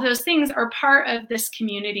and all of those things are part of this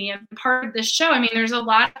community and part of this show. I mean, there's a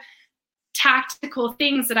lot of tactical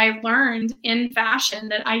things that I learned in fashion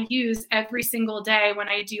that I use every single day when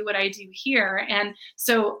I do what I do here. And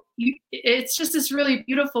so it's just this really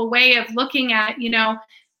beautiful way of looking at,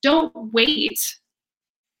 don't wait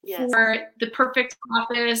for the perfect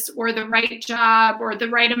office or the right job or the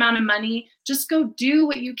right amount of money. Just go do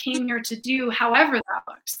what you came here to do, however that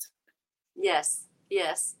looks. Yes.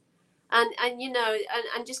 And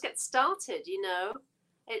just get started,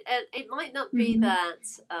 It might not be that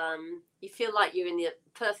you feel like you're in the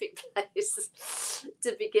perfect place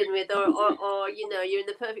to begin with, or you're in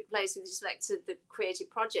the perfect place with respect to the creative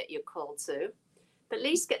project you're called to. But at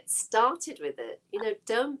least get started with it.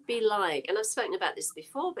 Don't be like, and I've spoken about this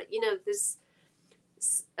before, but there's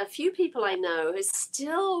a few people I know who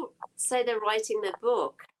still say they're writing their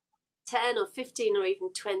book 10 or 15 or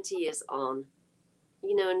even 20 years on.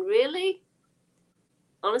 And really,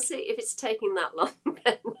 honestly, if it's taking that long,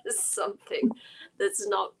 then there's something that's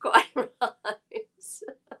not quite right.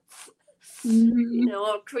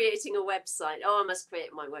 Or creating a website. Oh, I must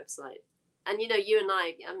create my website. And, you and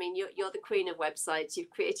I mean, you're the queen of websites. You've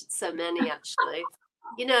created so many, actually.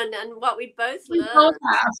 And what we both learned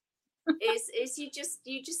is you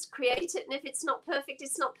just create it. And if it's not perfect,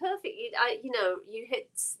 it's not perfect.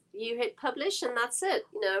 You hit publish and that's it,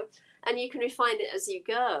 and you can refine it as you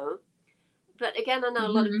go. But again, I know a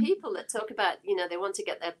lot of people that talk about, they want to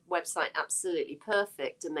get their website absolutely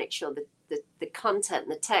perfect and make sure that the content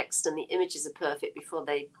and the text and the images are perfect before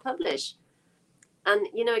they publish. And,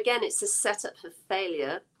 again, it's a setup for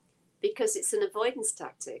failure because it's an avoidance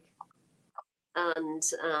tactic. And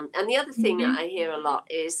the other thing that I hear a lot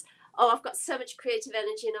is, I've got so much creative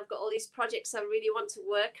energy and I've got all these projects I really want to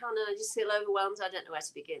work on and I just feel overwhelmed. I don't know where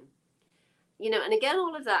to begin. And again,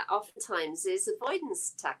 all of that oftentimes is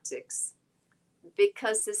avoidance tactics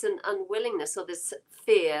because there's an unwillingness or there's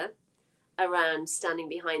fear around standing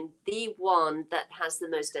behind the one that has the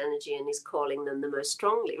most energy and is calling them the most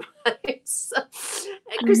strongly, right?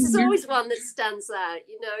 Because there's always one that stands out.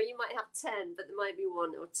 You might have 10, but there might be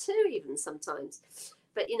 1 or 2 even sometimes.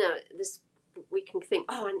 But we can think,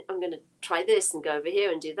 I'm going to try this and go over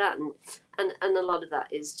here and do that, and a lot of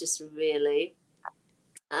that is just really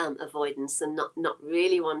avoidance and not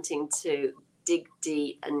really wanting to dig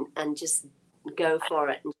deep and just go for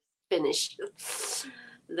it and finish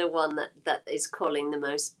the one that is calling the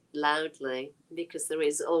most loudly, because there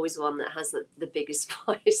is always one that has the biggest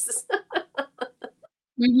voice.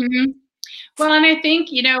 Well, and I think,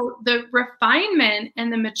 the refinement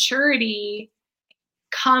and the maturity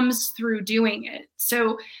comes through doing it.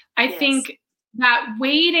 So I think that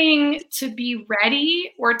waiting to be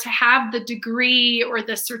ready or to have the degree or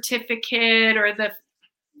the certificate or the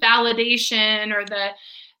validation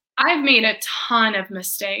I've made a ton of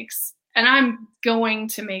mistakes. And I'm going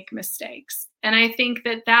to make mistakes. And I think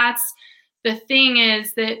that that's the thing,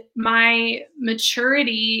 is that my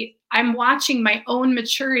maturity, I'm watching my own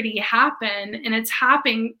maturity happen, and it's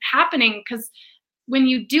happening because when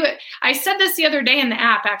you do it, I said this the other day in the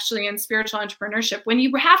app, actually, in Spiritual Entrepreneurship, when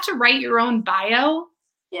you have to write your own bio,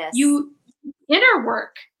 you inner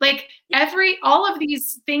work, like all of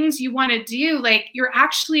these things you want to do, like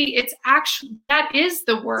that is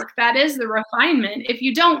the work, that is the refinement. If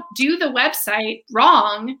you don't do the website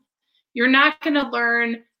wrong, you're not going to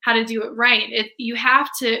learn how to do it right.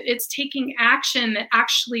 It's taking action that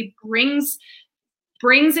actually brings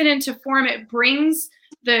it into form. It brings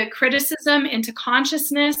the criticism into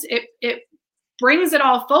consciousness. It brings it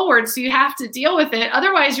all forward. So you have to deal with it.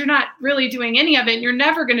 Otherwise, you're not really doing any of it, and you're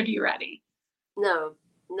never going to be ready. No.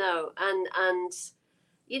 And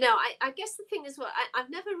I guess the thing is, I've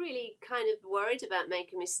never really kind of worried about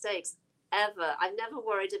making mistakes ever. I've never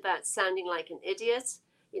worried about sounding like an idiot.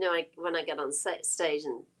 When I get on stage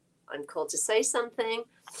and I'm called to say something,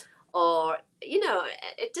 or,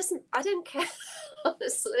 I don't care,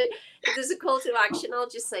 honestly. If there's a call to action, I'll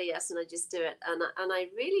just say yes and I just do it. And I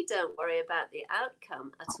really don't worry about the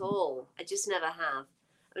outcome at all. I just never have.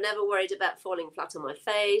 I've never worried about falling flat on my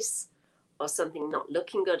face or something not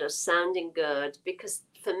looking good or sounding good, because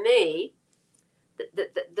for me,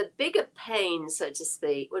 the bigger pain, so to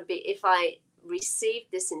speak, would be if I received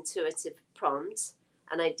this intuitive prompt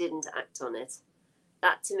and I didn't act on it.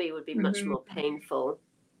 That to me would be much more painful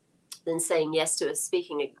than saying yes to a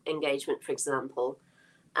speaking engagement, for example,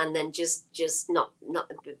 and then just not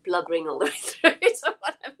blubbering all the way through it or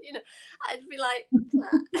whatever. I'd be like,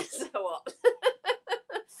 so what?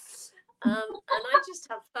 and I just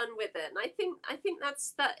have fun with it. And I think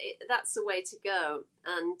that's the way to go,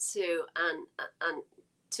 and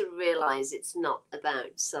to realize it's not about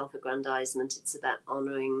self-aggrandizement. It's about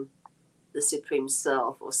honoring the supreme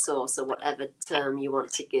self or source, or whatever term you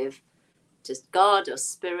want to give, just God or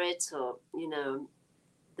spirit, or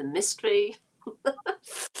the mystery.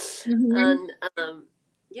 And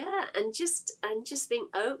and just being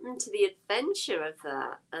open to the adventure of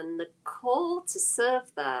that, and the call to serve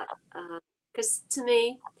that, because to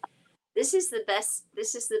me this is the best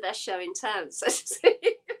show in town, so to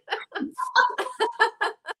speak.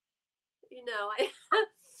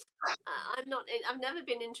 I've never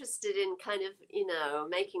been interested in kind of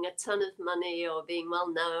making a ton of money or being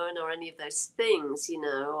well known or any of those things,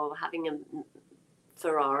 or having a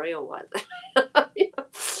Ferrari or what.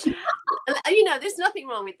 There's nothing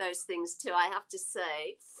wrong with those things too, I have to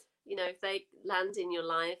say. If they land in your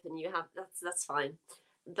life and you have, that's fine.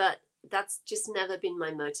 But that's just never been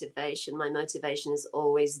my motivation. My motivation has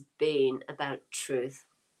always been about truth,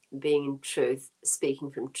 being in truth, speaking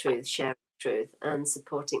from truth, sharing truth, and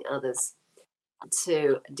supporting others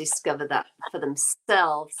to discover that for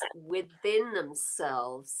themselves, within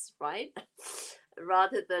themselves, right?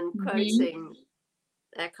 Rather than quoting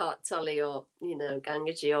Eckhart Tolle or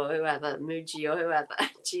Gangaji or whoever, Muji or whoever,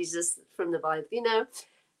 Jesus from the Bible.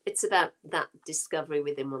 It's about that discovery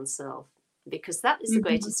within oneself, because that is the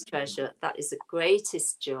greatest treasure, that is the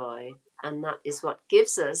greatest joy, and that is what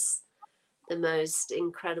gives us the most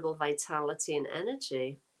incredible vitality and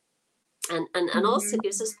energy, and also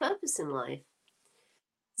gives us purpose in life.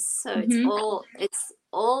 So it's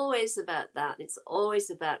always about that. It's always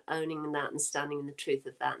about owning that and standing in the truth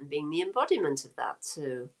of that and being the embodiment of that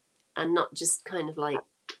too, and not just kind of like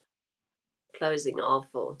closing off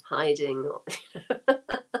or hiding or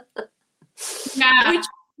which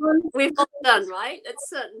we've all done, right? At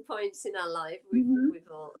certain points in our life,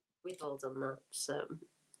 we've all done that. So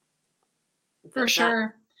for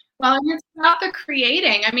sure. Well, it's about the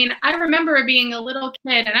creating. I mean, I remember being a little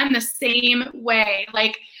kid, and I'm the same way.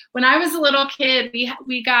 Like when I was a little kid,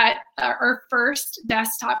 we got our first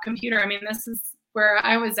desktop computer. I mean, this is where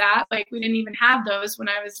I was at. Like we didn't even have those when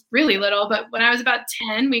I was really little, but when I was about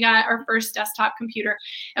 10, we got our first desktop computer,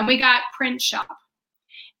 and we got Print Shop.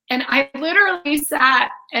 And I literally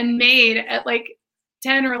sat and made at like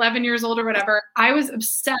 10 or 11 years old or whatever, I was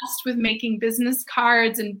obsessed with making business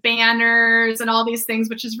cards and banners and all these things,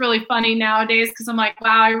 which is really funny nowadays because I'm like,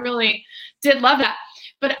 wow, I really did love that.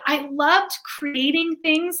 But I loved creating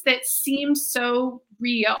things that seemed so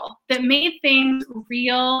real, that made things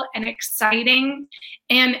real and exciting.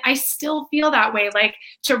 And I still feel that way, like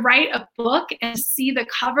to write a book and see the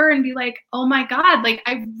cover and be like, oh my God, like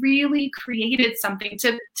I really created something,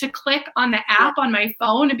 to click on the app on my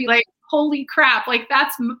phone and be like, holy crap, like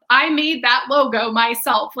I made that logo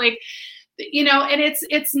myself. Like, and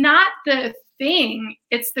it's not the thing,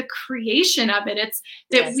 it's the creation of it. It's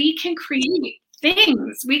that we can create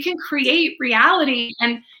things, we can create reality.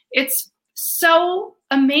 And it's so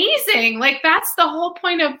amazing. Like that's the whole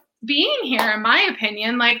point of being here, in my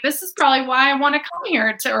opinion. Like this is probably why I want to come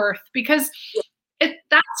here to Earth, because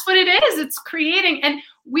that's what it is. It's creating. And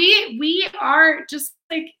we are just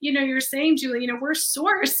like, you're saying, Julie, we're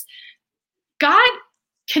source. God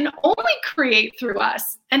can only create through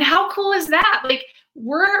us. And how cool is that? Like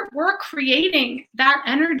we're creating that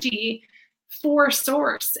energy for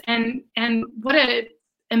source, and what an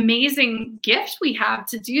amazing gift we have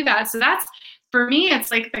to do that. So that's, for me,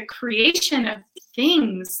 it's like the creation of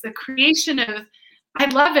things, the creation of, I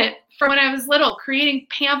love it. From when I was little, creating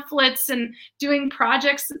pamphlets and doing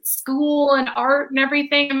projects at school and art and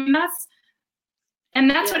everything. I mean,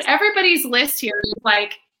 that's what everybody's list here is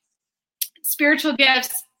like. Spiritual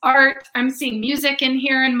gifts, art. I'm seeing music in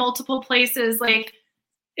here in multiple places. Like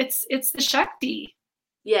it's the Shakti.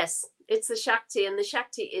 Yes, it's the Shakti, and the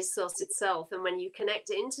Shakti is source itself. And when you connect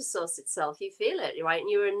into source itself, you feel it, right? And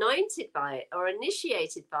you're anointed by it or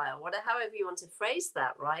initiated by it, whatever, however you want to phrase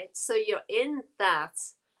that, right? So you're in that,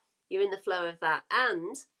 you're in the flow of that,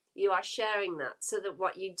 and you are sharing that, so that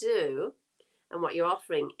what you do and what you're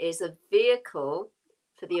offering is a vehicle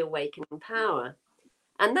for the awakening power.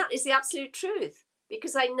 And that is the absolute truth,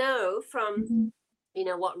 because I know from,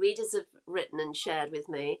 what readers have written and shared with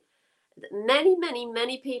me, that many, many,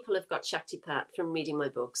 many people have got Shaktipat from reading my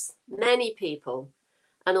books. Many people.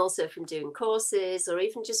 And also from doing courses, or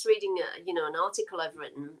even just reading, an article I've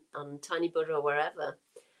written on Tiny Buddha or wherever.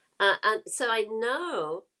 And so I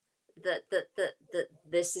know that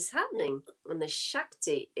this is happening, and the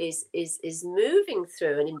Shakti is moving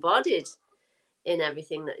through and embodied in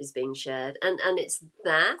everything that is being shared, and it's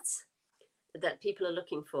that that people are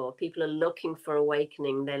looking for. People are looking for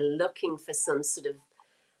awakening. They're looking for some sort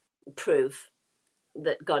of proof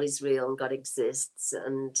that God is real and God exists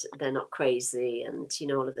and they're not crazy and, you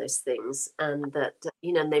know, all of those things. And that,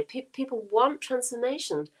 you know, people want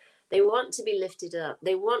transformation. They want to be lifted up.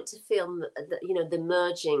 They want to feel, you know, the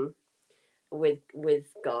merging with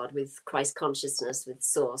God, with Christ consciousness, with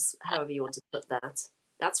source, however you want to put that.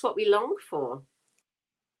 That's what we long for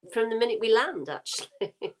from the minute we land,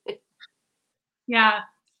 actually. Yeah.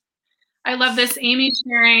 I love this. Amy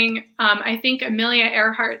sharing, I think Amelia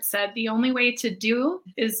Earhart said, the only way to do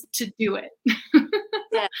is to do it.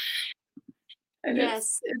 Yeah. And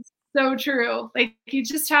yes. It's so true. Like you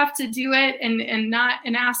just have to do it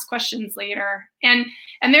and ask questions later. And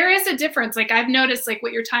there is a difference. Like I've noticed like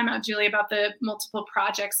what you're talking about, Julie, about the multiple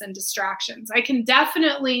projects and distractions. I can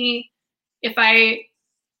definitely, if I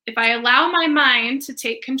allow my mind to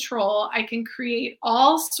take control, I can create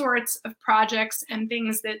all sorts of projects and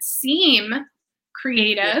things that seem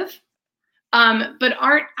creative, but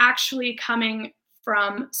aren't actually coming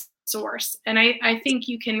from source. And I think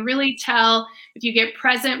you can really tell if you get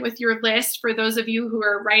present with your list, for those of you who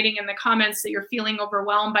are writing in the comments that you're feeling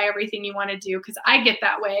overwhelmed by everything you want to do, because I get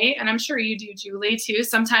that way. And I'm sure you do, Julie, too.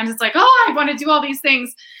 Sometimes it's like, oh, I want to do all these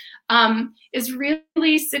things. Is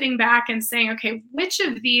really sitting back and saying, okay, which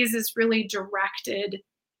of these is really directed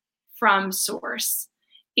from source?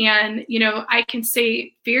 And, you know, I can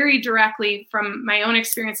say very directly from my own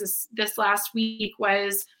experiences this last week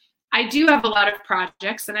was I do have a lot of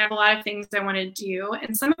projects and I have a lot of things I want to do.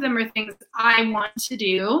 And some of them are things I want to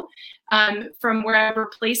do from wherever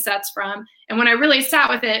place that's from. And when I really sat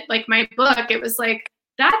with it, like my book, it was like,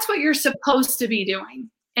 that's what you're supposed to be doing.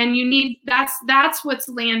 And you need, that's what's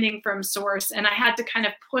landing from source. And I had to kind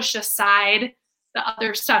of push aside the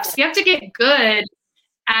other stuff. So you have to get good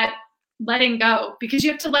at letting go, because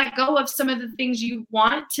you have to let go of some of the things you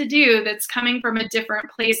want to do that's coming from a different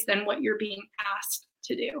place than what you're being asked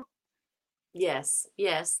to do. Yes,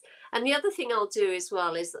 yes. And the other thing I'll do as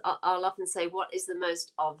well is I'll often say, what is the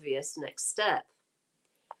most obvious next step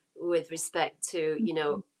with respect to, you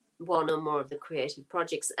know, one or more of the creative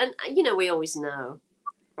projects? And, you know, we always know,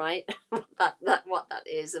 right, that what that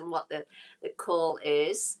is and what the call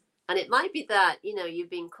is. And it might be that, you know, you've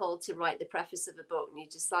been called to write the preface of a book and you're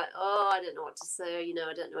just like, oh, I don't know what to say, you know,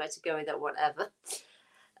 I don't know where to go with that, whatever.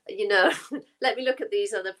 You know, let me look at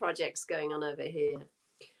these other projects going on over here.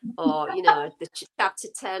 Or, you know, the chapter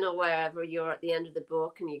 10 or wherever you're at the end of the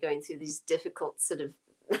book and you're going through these difficult sort of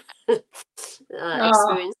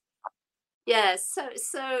experience. Yeah,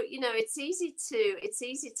 so you know, it's easy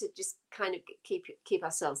to just kind of keep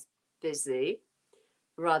ourselves busy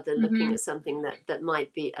rather than looking at something that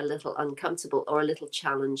might be a little uncomfortable or a little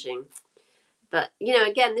challenging. But, you know,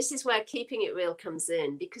 again, this is where keeping it real comes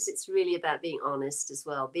in, because it's really about being honest as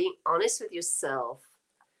well, being honest with yourself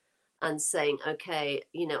and saying, okay,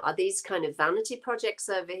 you know, are these kind of vanity projects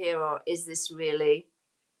over here, or is this really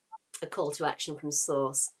a call to action from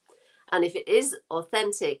source? And if it is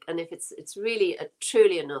authentic, and if it's really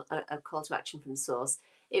truly a call to action from source,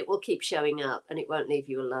 it will keep showing up and it won't leave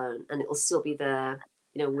you alone. And it will still be there,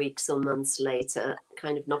 you know, weeks or months later,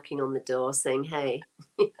 kind of knocking on the door saying, hey,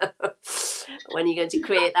 you know, when are you going to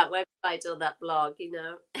create that website or that blog, you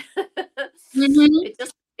know?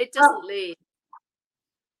 It doesn't leave.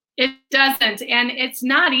 It doesn't. And it's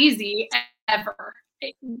not easy ever.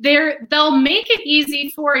 They'll make it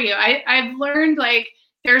easy for you. I've learned, like,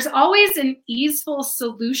 there's always an easeful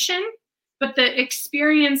solution, but the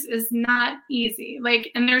experience is not easy.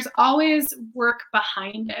 Like, and there's always work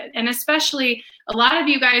behind it. And especially a lot of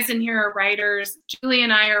you guys in here are writers. Julie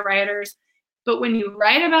and I are writers. But when you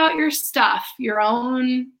write about your stuff, your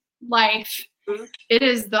own life, it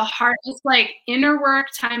is the hardest, like inner work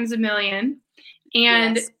times a million.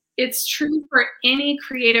 And yes, it's true for any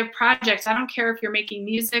creative project. I don't care if you're making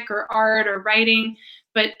music or art or writing,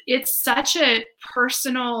 but it's such a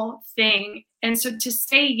personal thing. And so to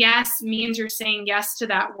say yes means you're saying yes to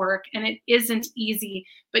that work. And it isn't easy,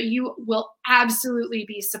 but you will absolutely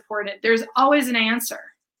be supported. There's always an answer.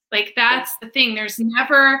 Like, that's the thing. There's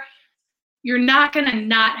never, you're not going to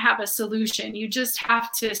not have a solution. You just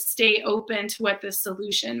have to stay open to what the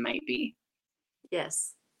solution might be.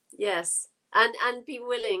 Yes, yes. And be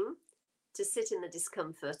willing to sit in the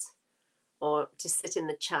discomfort, or to sit in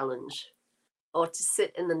the challenge, or to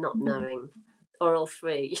sit in the not knowing, or all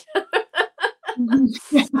three.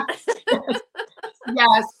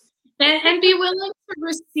 Yes. And be willing to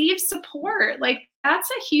receive support. Like, that's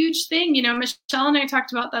a huge thing. You know, Michelle and I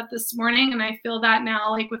talked about that this morning, and I feel that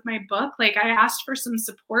now, like with my book, like I asked for some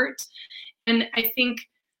support. And I think,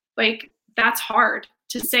 like, that's hard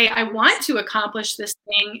to say, I want to accomplish this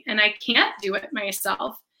thing and I can't do it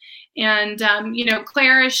myself. And,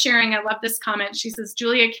 Claire is sharing, I love this comment. She says,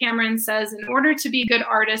 Julia Cameron says, in order to be good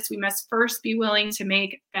artists, we must first be willing to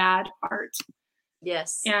make bad art.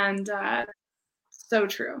 Yes. And so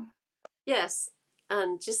true. Yes.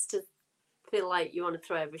 And just to feel like you want to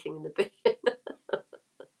throw everything in the bin.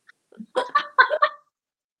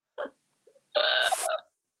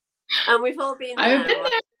 And we've all been there. I've been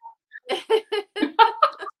there.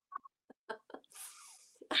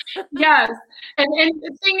 Yes. And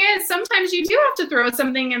the thing is, sometimes you do have to throw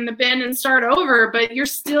something in the bin and start over, but you're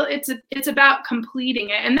still, it's about completing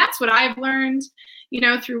it. And that's what I've learned,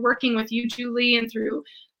 through working with you, Julie, and through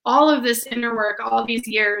all of this inner work, all these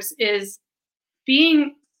years, is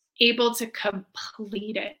being able to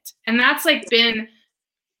complete it. And that's like been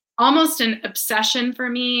almost an obsession for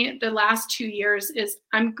me the last 2 years, is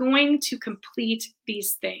I'm going to complete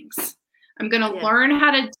these things. I'm going to learn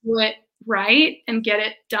how to do it right and get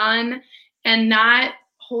it done and not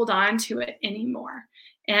hold on to it anymore.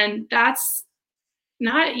 And that's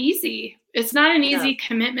not easy. It's not an easy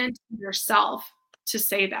commitment to yourself to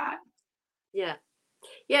say that. Yeah.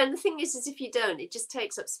 Yeah. And the thing is if you don't, it just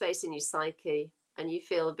takes up space in your psyche and you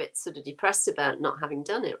feel a bit sort of depressed about not having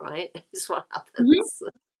done it, right? That's what happens.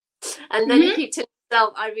 Mm-hmm. And then you keep telling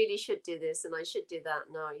yourself, I really should do this and I should do that.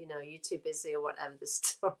 No, you're too busy or whatever the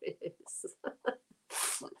story is.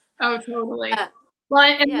 Oh, totally. Well,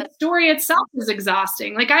 and the story itself is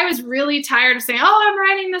exhausting. Like, I was really tired of saying, I'm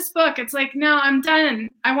writing this book. It's like, no, I'm done.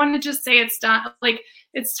 I want to just say it's done. Like,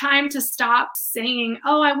 it's time to stop saying,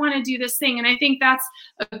 I want to do this thing. And I think that's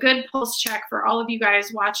a good pulse check for all of you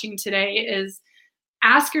guys watching today, is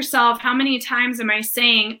ask yourself, how many times am I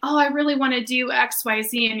saying, I really want to do X, Y,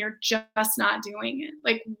 Z, and you're just not doing it?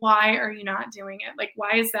 Like, why are you not doing it? Like,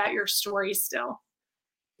 why is that your story still?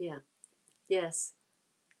 Yeah. Yes.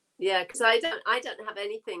 Yeah, because I don't have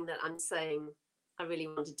anything that I'm saying I really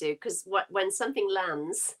want to do, because when something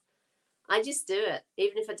lands, I just do it,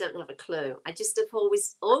 even if I don't have a clue. I just have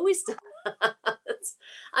always done that.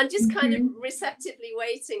 I'm just kind of receptively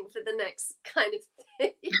waiting for the next kind of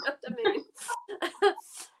thing, you know what I mean?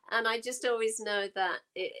 And I just always know that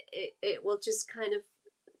it will just kind of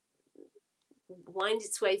wind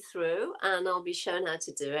its way through, and I'll be shown how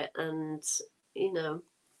to do it, and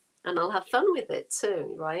and I'll have fun with it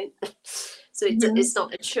too, right? So it's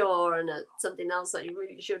not a chore and something else that you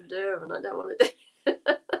really should do, and I don't want to do.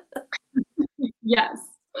 Yes.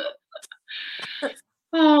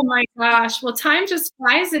 Oh my gosh. Well, time just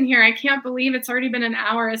flies in here. I can't believe it's already been an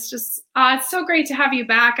hour. It's just, it's so great to have you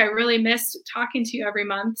back. I really missed talking to you every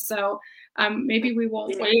month. So maybe we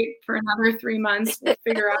won't wait for another 3 months. We'll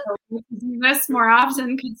figure out how we can do this more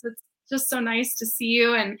often, because it's just so nice to see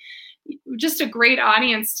you, and just a great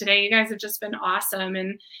audience today. You guys have just been awesome.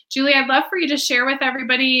 And Julie, I'd love for you to share with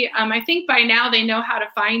everybody. I think by now they know how to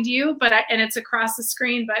find you, and it's across the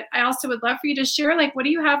screen, but I also would love for you to share, like, what do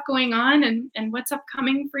you have going on and what's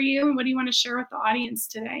upcoming for you? And what do you want to share with the audience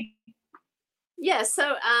today? Yeah.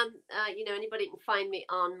 So, anybody can find me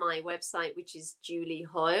on my website, which is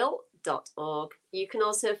juliehoyle.org. You can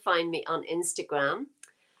also find me on Instagram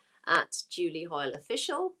at Julie Hoyle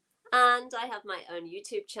Official. And I have my own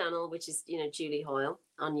YouTube channel, which is, Julie Hoyle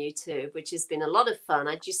on YouTube, which has been a lot of fun.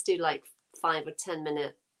 I just do like 5 or 10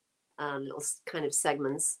 minute little kind of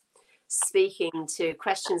segments speaking to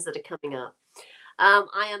questions that are coming up.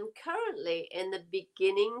 I am currently in the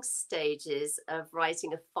beginning stages of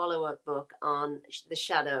writing a follow-up book on the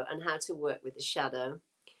shadow and how to work with the shadow,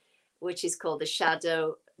 which is called The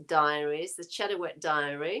Shadow Diaries, The Shadow Work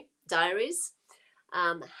Diaries.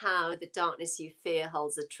 How the darkness you fear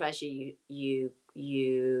holds the treasure you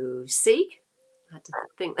seek. I had to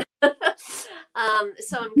think that.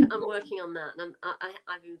 So I'm working on that, and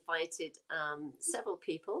I've invited several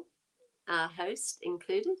people, our host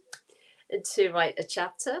included, to write a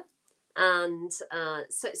chapter, and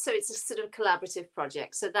so it's a sort of collaborative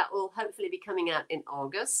project. So that will hopefully be coming out in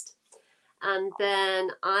August. And then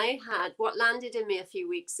what landed in me a few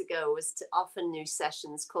weeks ago was to offer new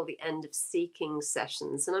sessions called the End of Seeking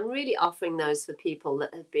sessions. And I'm really offering those for people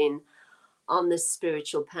that have been on this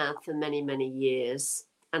spiritual path for many, many years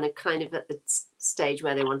and are kind of at the stage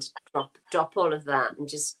where they want to drop all of that and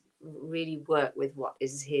just really work with what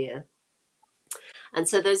is here. And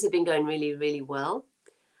so those have been going really, really well.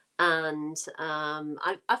 And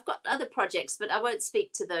I've got other projects, but I won't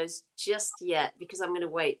speak to those just yet, because I'm going to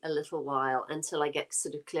wait a little while until I get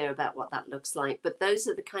sort of clear about what that looks like. But those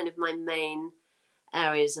are the kind of my main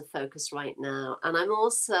areas of focus right now. And I'm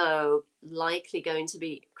also likely going to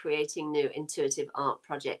be creating new intuitive art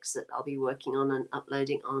projects that I'll be working on and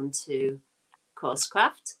uploading onto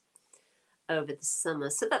Coursecraft over the summer.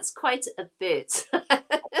 So that's quite a bit right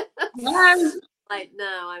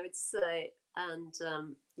now, I would say. And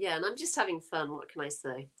yeah, and I'm just having fun. What can I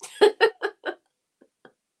say?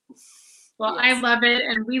 Well, yes. I love it.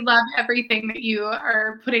 And we love everything that you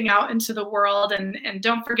are putting out into the world. And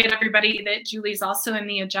don't forget, everybody, that Julie's also in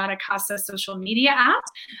the Ajata Casa social media app.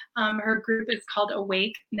 Her group is called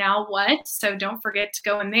Awake Now What? So don't forget to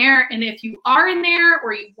go in there. And if you are in there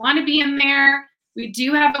or you want to be in there, we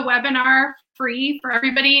do have a webinar free for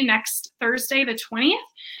everybody next Thursday, the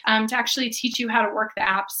 20th, to actually teach you how to work the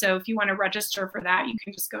app. So if you want to register for that, you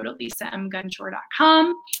can just go to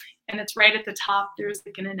lisamgunshore.com. And it's right at the top. There's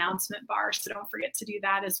like an announcement bar. So don't forget to do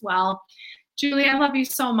that as well. Julie, I love you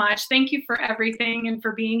so much. Thank you for everything and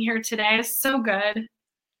for being here today. It's so good.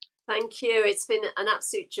 Thank you. It's been an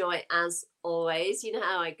absolute joy as always. You know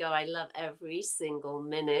how I go. I love every single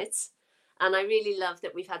minute. And I really love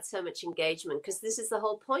that we've had so much engagement, because this is the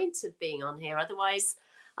whole point of being on here. Otherwise,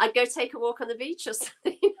 I'd go take a walk on the beach or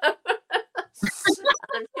something. You know?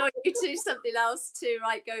 I'm sure you do something else too,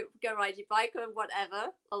 right? Go ride your bike or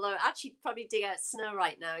whatever. Although actually probably dig out snow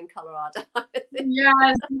right now in Colorado.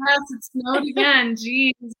 Yes, it snowed again.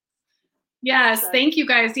 Jeez. Yes, thank you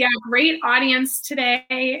guys. Yeah, great audience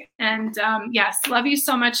today. And yes, love you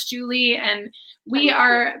so much, Julie. And we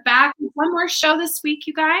are back with one more show this week,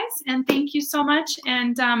 you guys. And thank you so much.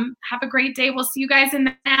 And have a great day. We'll see you guys in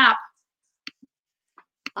the app.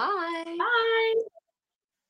 Bye. Bye.